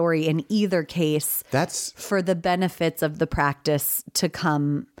story in either case. That's for the benefits of the practice to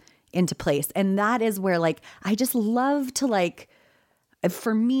come into place. And that is where like, I just love to like,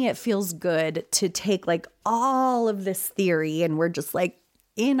 for me, it feels good to take like all of this theory, and we're just like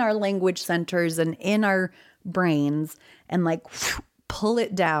in our language centers and in our brains, and like pull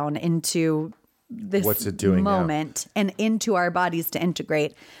it down into this what's it doing moment now? And into our bodies to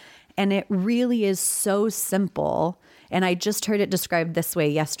integrate. And it really is so simple. And I just heard it described this way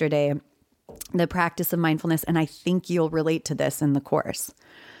yesterday, the practice of mindfulness, and I think you'll relate to this in the Course,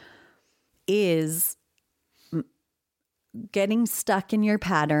 is getting stuck in your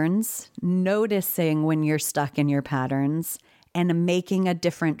patterns, noticing when you're stuck in your patterns, and making a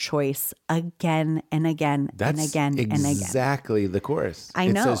different choice again and again and again and again. That's exactly the Course. I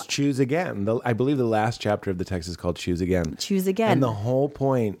know. It says choose again. I believe the last chapter of the text is called Choose Again. Choose again. And the whole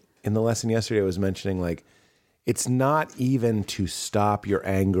point in the lesson yesterday was mentioning like, it's not even to stop your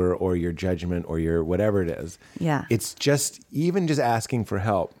anger or your judgment or your whatever it is. Yeah. It's just asking for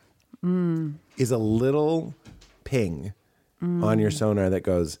help is a little ping on your sonar that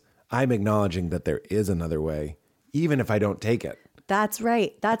goes, I'm acknowledging that there is another way, even if I don't take it. That's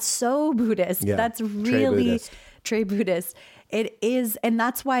right. That's so Buddhist. Yeah. That's really Trey Buddhist. It is. And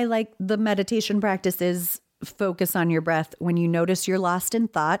that's why like the meditation practice is focus on your breath. When you notice you're lost in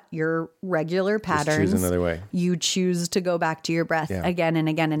thought, your regular patterns, just choose another way. You choose to go back to your breath again and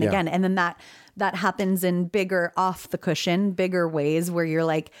again and again. And then that happens in bigger, off the cushion, bigger ways where you're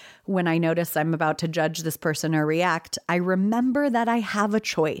like, when I notice I'm about to judge this person or react, I remember that I have a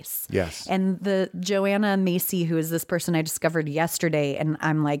choice. Yes. And the Joanna Macy, who is this person I discovered yesterday, and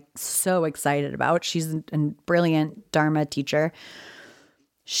I'm like so excited about, she's a brilliant Dharma teacher.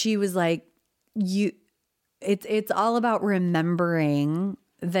 She was like, it's all about remembering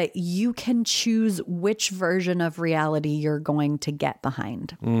that you can choose which version of reality you're going to get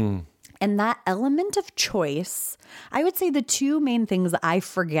behind. And that element of choice, I would say the two main things I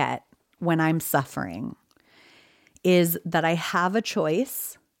forget when I'm suffering is that I have a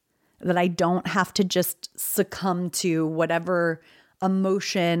choice, that I don't have to just succumb to whatever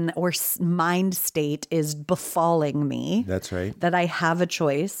emotion or mind state is befalling me. That's right. That I have a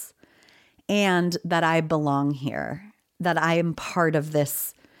choice and that I belong here, that I am part of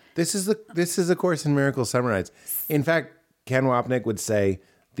this. This is A Course in Miracles summarized. In fact, Ken Wapnick would say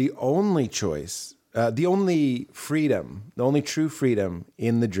the only choice, the only freedom, the only true freedom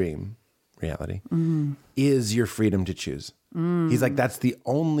in the dream reality is your freedom to choose. He's like, that's the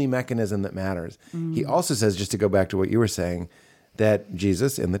only mechanism that matters. He also says, just to go back to what you were saying, that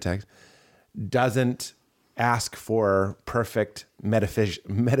Jesus in the text doesn't ask for perfect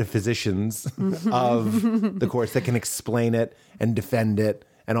metaphysicians of the Course that can explain it and defend it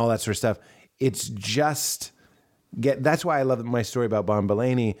and all that sort of stuff. It's just that's why I love my story about Bon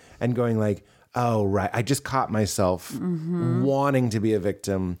Belaney and going like, oh, right. I just caught myself wanting to be a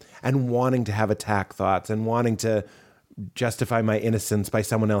victim and wanting to have attack thoughts and wanting to justify my innocence by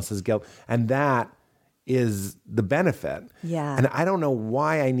someone else's guilt. And that is the benefit. Yeah. And I don't know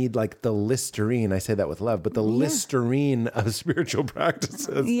why I need like the Listerine. I say that with love, but the Listerine of spiritual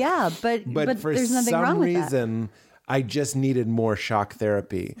practices. Yeah, but for there's nothing some wrong with reason, I just needed more shock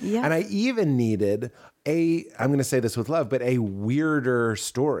therapy. Yeah. And I even needed I'm going to say this with love, but a weirder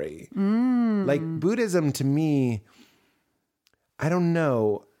story. Like Buddhism to me, I don't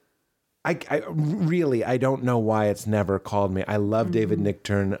know. I really don't know why it's never called me. I love David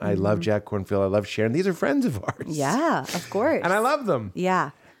Nichtern. I love Jack Kornfield. I love Sharon. These are friends of ours. Yeah, of course. And I love them.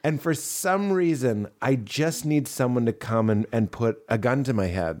 Yeah. And for some reason, I just need someone to come and put a gun to my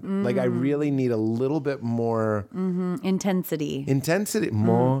head. Like I really need a little bit more Intensity.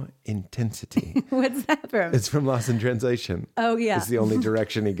 More intensity. What's that from? It's from Lost in Translation. Oh, yeah. It's the only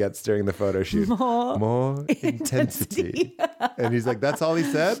direction he gets during the photo shoot. More intensity. And he's like, that's all he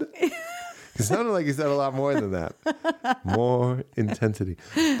said? It sounded like he said a lot more than that. More intensity.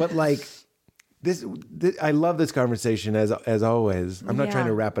 But like, this I love this conversation as always. I'm not trying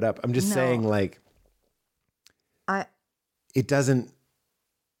to wrap it up. I'm just saying like, it doesn't,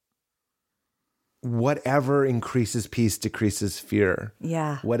 whatever increases peace decreases fear.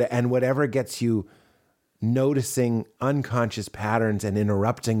 Yeah. Whatever gets you noticing unconscious patterns and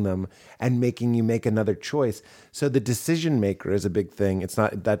interrupting them and making you make another choice. So the decision maker is a big thing. It's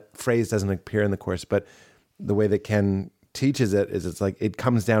not, that phrase doesn't appear in the Course, but the way that Ken teaches it is it's like it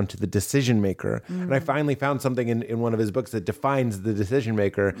comes down to the decision maker. And I finally found something in one of his books that defines the decision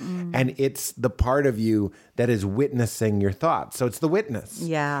maker, and it's the part of you that is witnessing your thoughts. So it's the witness.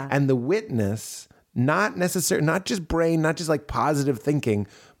 Yeah. And the witness, not just brain, not just like positive thinking,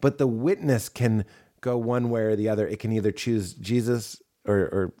 but the witness can go one way or the other. It can either choose Jesus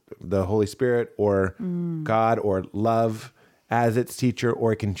or the Holy Spirit or God or love as its teacher,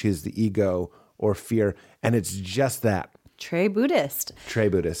 or it can choose the ego or fear. And it's just that. Trey Buddhist.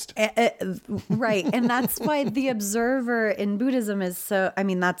 Right. And that's why the observer in Buddhism is so, I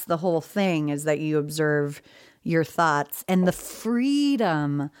mean, that's the whole thing, is that you observe your thoughts, and the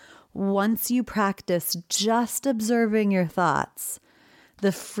freedom once you practice just observing your thoughts.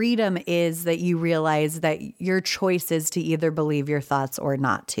 The freedom is that you realize that your choice is to either believe your thoughts or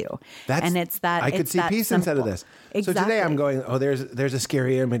not to. And it's that I could see peace simple. inside of this. Exactly. So today I'm going, oh, there's a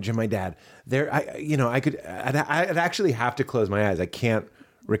scary image of my dad. I'd actually have to close my eyes. I can't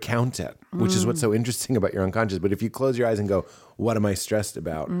recount it, which is what's so interesting about your unconscious. But if you close your eyes and go, what am I stressed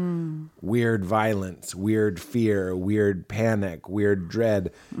about? Weird violence, weird fear, weird panic, weird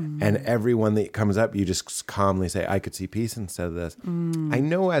dread. And everyone that comes up, you just calmly say, I could see peace instead of this. I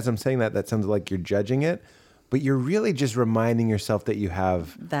know as I'm saying that sounds like you're judging it, but you're really just reminding yourself that you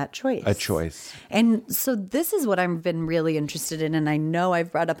have that choice. A choice. And so this is what I've been really interested in. And I know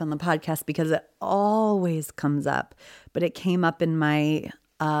I've brought up on the podcast because it always comes up, but it came up in my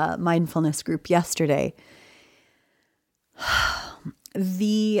mindfulness group yesterday.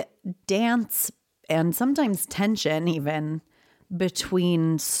 The dance and sometimes tension even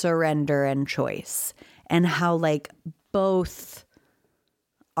between surrender and choice, and how like both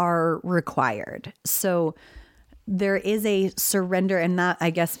are required. So there is a surrender, and that,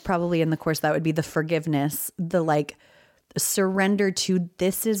 I guess probably in the Course, that would be the forgiveness, the like surrender to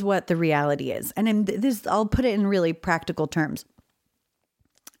this is what the reality is. And I'll put it in really practical terms.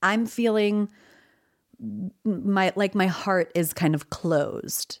 I'm feeling my heart is kind of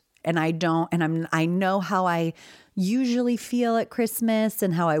closed, and I know how I usually feel at Christmas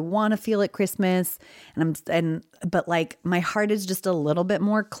and how I want to feel at Christmas. But like my heart is just a little bit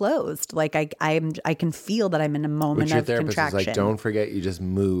more closed. Like I can feel that I'm in a moment of contraction. Which your therapist is like, don't forget you just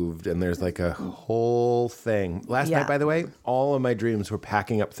moved, and there's like a whole thing. Last night, by the way, all of my dreams were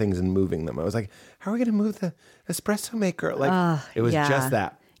packing up things and moving them. I was like, how are we going to move the espresso maker? Like it was just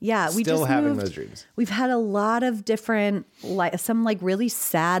that. Yeah, we Still just having moved. those dreams. We've had a lot of different, some like really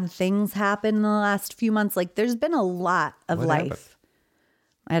sad things happen in the last few months. Like there's been a lot of What life. happened?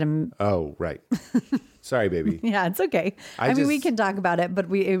 I had a Oh, right. Sorry, baby. Yeah, it's okay. I mean, we just- can talk about it, but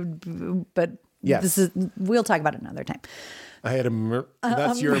Yes. we'll talk about it another time. I had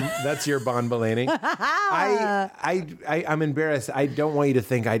that's your Bon Mulaney. I'm embarrassed. I don't want you to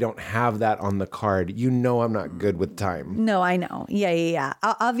think I don't have that on the card. You know I'm not good with time. No, I know. Yeah.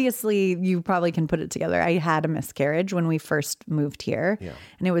 Obviously, you probably can put it together. I had a miscarriage when we first moved here. Yeah.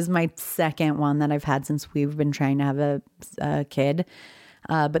 And it was my second one that I've had since we've been trying to have a kid.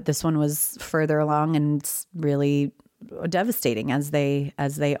 But this one was further along and it's really devastating as they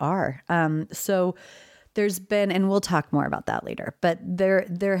are. So there's been, and we'll talk more about that later, but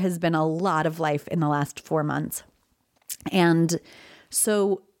there has been a lot of life in the last 4 months. And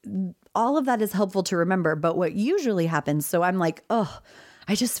so all of that is helpful to remember, but what usually happens, so I'm like, oh,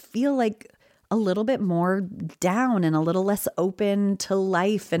 I just feel like a little bit more down and a little less open to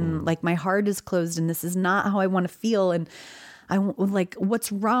life. And like my heart is closed and this is not how I want to feel. And I like,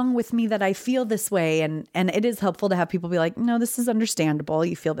 what's wrong with me that I feel this way? And it is helpful to have people be like, no, this is understandable.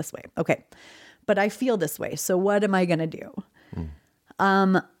 You feel this way. Okay. But I feel this way. So what am I going to do?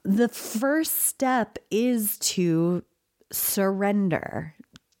 The first step is to surrender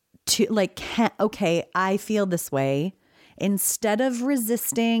to like, okay, I feel this way. Instead of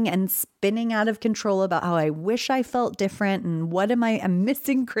resisting and spinning out of control about how I wish I felt different and what I'm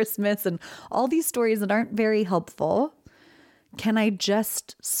missing Christmas and all these stories that aren't very helpful. Can I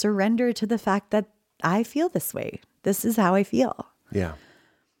just surrender to the fact that I feel this way? This is how I feel. Yeah.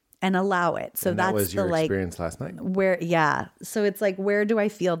 And allow it. So And that's that was your the like experience last night. yeah. So it's like, where do I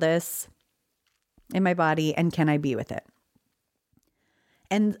feel this in my body and can I be with it?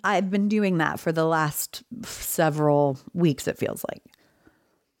 And I've been doing that for the last several weeks, it feels like.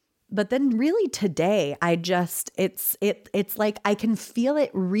 But then really today, it's like I can feel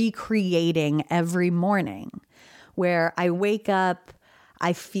it recreating every morning where I wake up,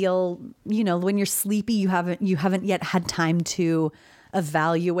 I feel, when you're sleepy, you haven't yet had time to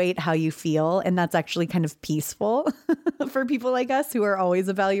evaluate how you feel. And that's actually kind of peaceful for people like us who are always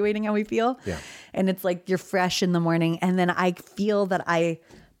evaluating how we feel. Yeah. And it's like you're fresh in the morning. And then I feel that I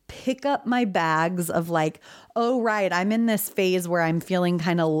pick up my bags of like, oh, right, I'm in this phase where I'm feeling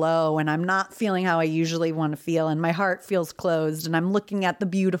kind of low and I'm not feeling how I usually want to feel. And my heart feels closed and I'm looking at the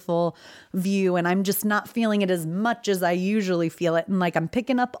beautiful view and I'm just not feeling it as much as I usually feel it. And like I'm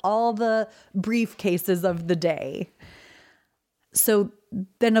picking up all the briefcases of the day. So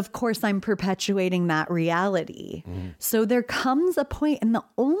then, of course, I'm perpetuating that reality. So there comes a point, and the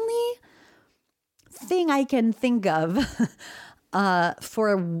only thing I can think of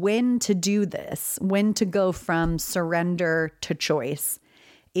for when to do this, when to go from surrender to choice,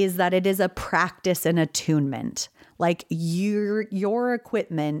 is that it is a practice and attunement. Like your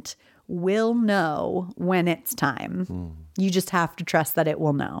equipment will know when it's time. You just have to trust that it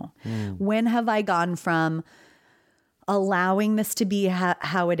will know. When have I gone from allowing this to be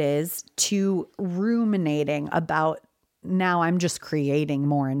how it is to ruminating about now I'm just creating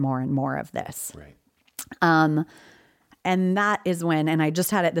more and more and more of this. Right. And that is when, and I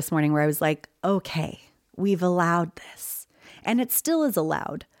just had it this morning where I was like, okay, we've allowed this and it still is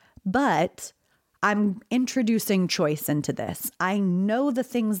allowed, but I'm introducing choice into this. I know the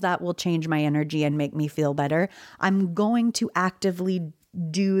things that will change my energy and make me feel better. I'm going to actively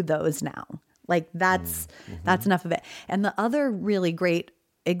do those now. Like that's enough of it. And the other really great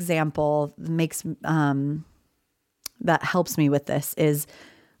example that helps me with this is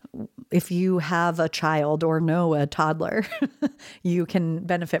if you have a child or know a toddler, you can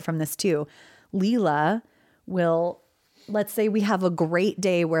benefit from this too. Leela will, let's say we have a great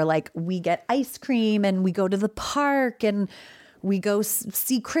day where like we get ice cream and we go to the park and we go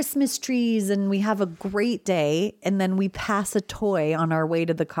see Christmas trees and we have a great day. And then we pass a toy on our way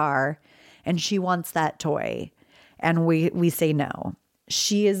to the car. And she wants that toy. And we say no.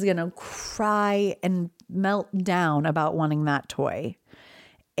 She is going to cry and melt down about wanting that toy.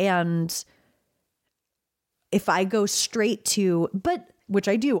 And if I go straight to, which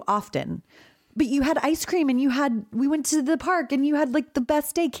I do often, but you had ice cream and we went to the park and you had like the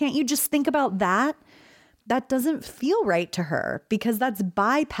best day. Can't you just think about that? That doesn't feel right to her because that's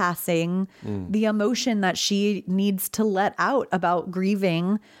bypassing the emotion that she needs to let out about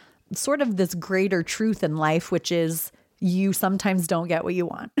grieving sort of this greater truth in life, which is you sometimes don't get what you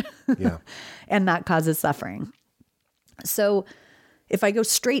want. Yeah. And that causes suffering. So if I go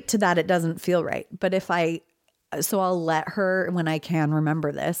straight to that, it doesn't feel right. But if I so I'll let her, when I can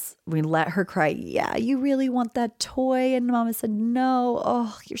remember this, we let her cry. Yeah, you really want that toy? And Mama said, no.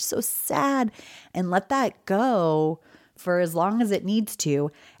 Oh, you're so sad. And let that go for as long as it needs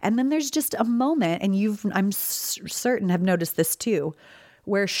to. And then there's just a moment, and I'm certain have noticed this too,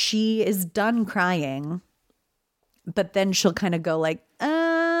 where she is done crying, but then she'll kind of go like,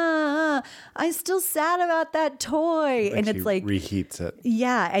 I'm still sad about that toy. Like and she it's like reheats it.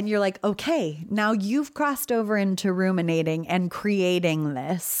 yeah. And you're like, okay, now you've crossed over into ruminating and creating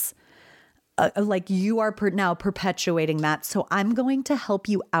this. Like you are now perpetuating that. So I'm going to help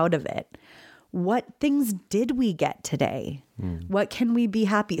you out of it. What things did we get today? What can we be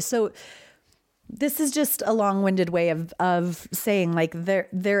happy? So this is just a long-winded way of saying like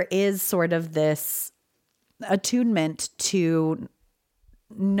there is sort of this attunement to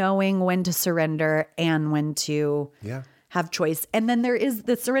knowing when to surrender and when to have choice. And then there is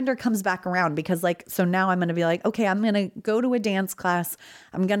the surrender comes back around because like, so now I'm going to be like, okay, I'm going to go to a dance class.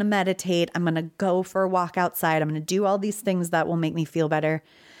 I'm going to meditate. I'm going to go for a walk outside. I'm going to do all these things that will make me feel better.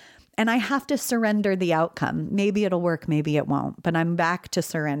 And I have to surrender the outcome. Maybe it'll work, maybe it won't, but I'm back to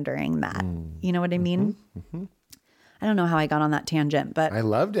surrendering that. You know what I mean? I don't know how I got on that tangent, but I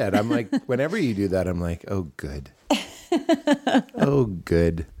loved it. I'm like, whenever you do that, I'm like, oh, good. Oh,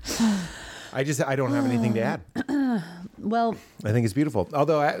 good. I don't have anything to add. well, I think it's beautiful.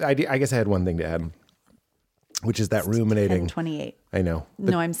 Although I guess I had one thing to add, which is that ruminating. 10/28. I know.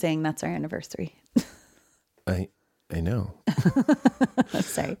 No, I'm saying that's our anniversary. I know.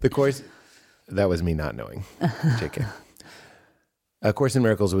 Sorry. The Course, that was me not knowing. JK. A Course in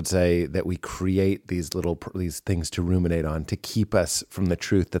Miracles would say that we create these things to ruminate on to keep us from the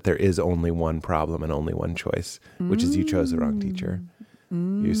truth that there is only one problem and only one choice, which is you chose the wrong teacher.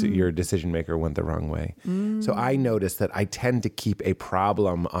 Your decision maker went the wrong way. So I noticed that I tend to keep a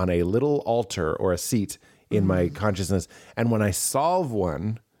problem on a little altar or a seat in my consciousness. And when I solve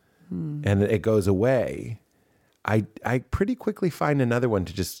one and it goes away, I pretty quickly find another one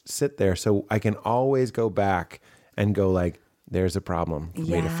to just sit there. So I can always go back and go like, there's a problem for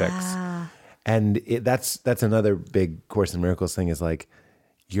me to fix. And that's another big Course in Miracles thing is like,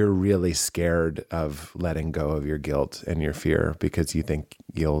 you're really scared of letting go of your guilt and your fear because you think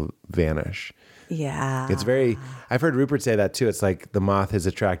you'll vanish. Yeah. I've heard Rupert say that too. It's like the moth is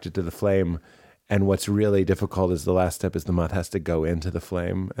attracted to the flame. And what's really difficult is the last step is the moth has to go into the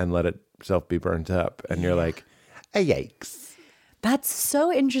flame and let itself be burnt up. And you're like, yikes. That's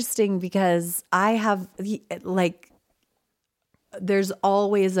so interesting because I have like, there's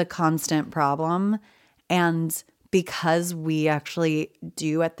always a constant problem. And because we actually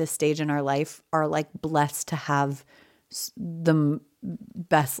do at this stage in our life are like blessed to have the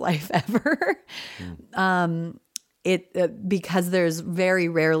best life ever. Because there's very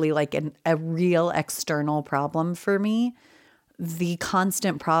rarely like a real external problem for me. The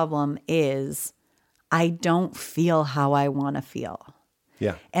constant problem is I don't feel how I want to feel.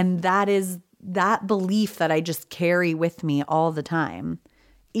 Yeah. And that belief that I just carry with me all the time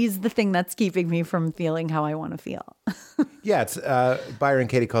is the thing that's keeping me from feeling how I want to feel. Yeah, it's Byron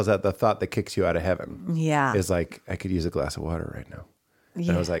Katie calls that the thought that kicks you out of heaven. Yeah. Is like, I could use a glass of water right now. Yeah.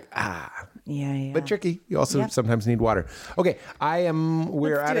 And I was like, Yeah. But tricky. You also sometimes need water. Okay,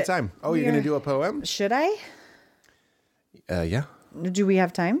 we're out of time. Oh, you're going to do a poem? Should I? Yeah. Do we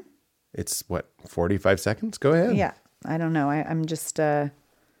have time? It's 45 seconds? Go ahead. Yeah. I don't know. I'm just...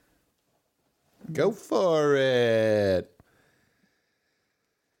 Go for it.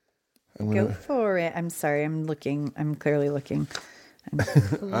 Go for it. I'm sorry. I'm clearly looking.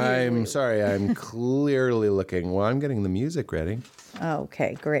 I'm sorry. I'm clearly looking. Well, I'm getting the music ready. Oh,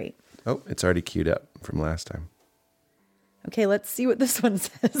 okay. Great. Oh, it's already queued up from last time. Okay. Let's see what this one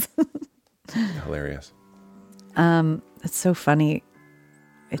says. Hilarious. It's so funny.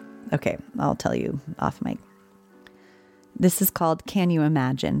 Okay. I'll tell you off mic. This is called Can You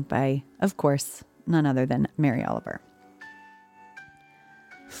Imagine by, of course, none other than Mary Oliver.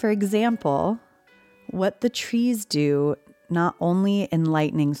 For example, what the trees do not only in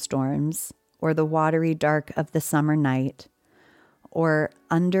lightning storms or the watery dark of the summer night or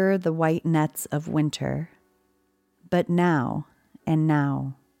under the white nets of winter, but now and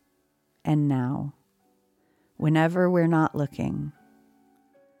now and now, whenever we're not looking.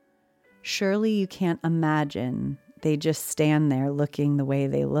 Surely you can't imagine they just stand there looking the way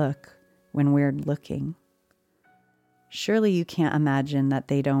they look when we're looking. Surely you can't imagine that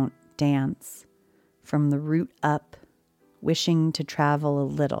they don't dance from the root up, wishing to travel a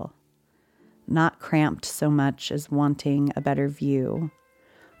little, not cramped so much as wanting a better view,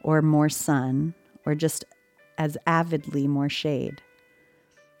 or more sun, or just as avidly more shade.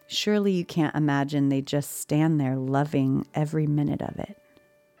 Surely you can't imagine they just stand there loving every minute of it.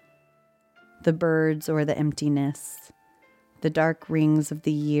 The birds or the emptiness, the dark rings of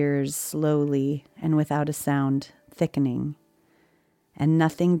the years slowly and without a sound thickening, and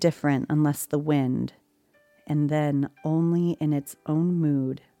nothing different unless the wind, and then only in its own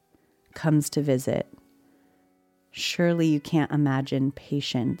mood, comes to visit. Surely you can't imagine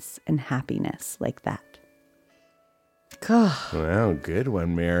patience and happiness like that. God, Wow, good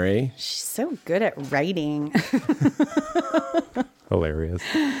one, Mary. she's so good at writing. Hilarious.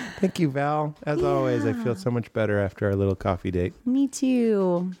 Thank you, Val. As always, I feel so much better after our little coffee date. Me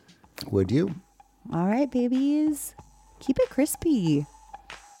too. Would you? All right, babies. Keep it crispy.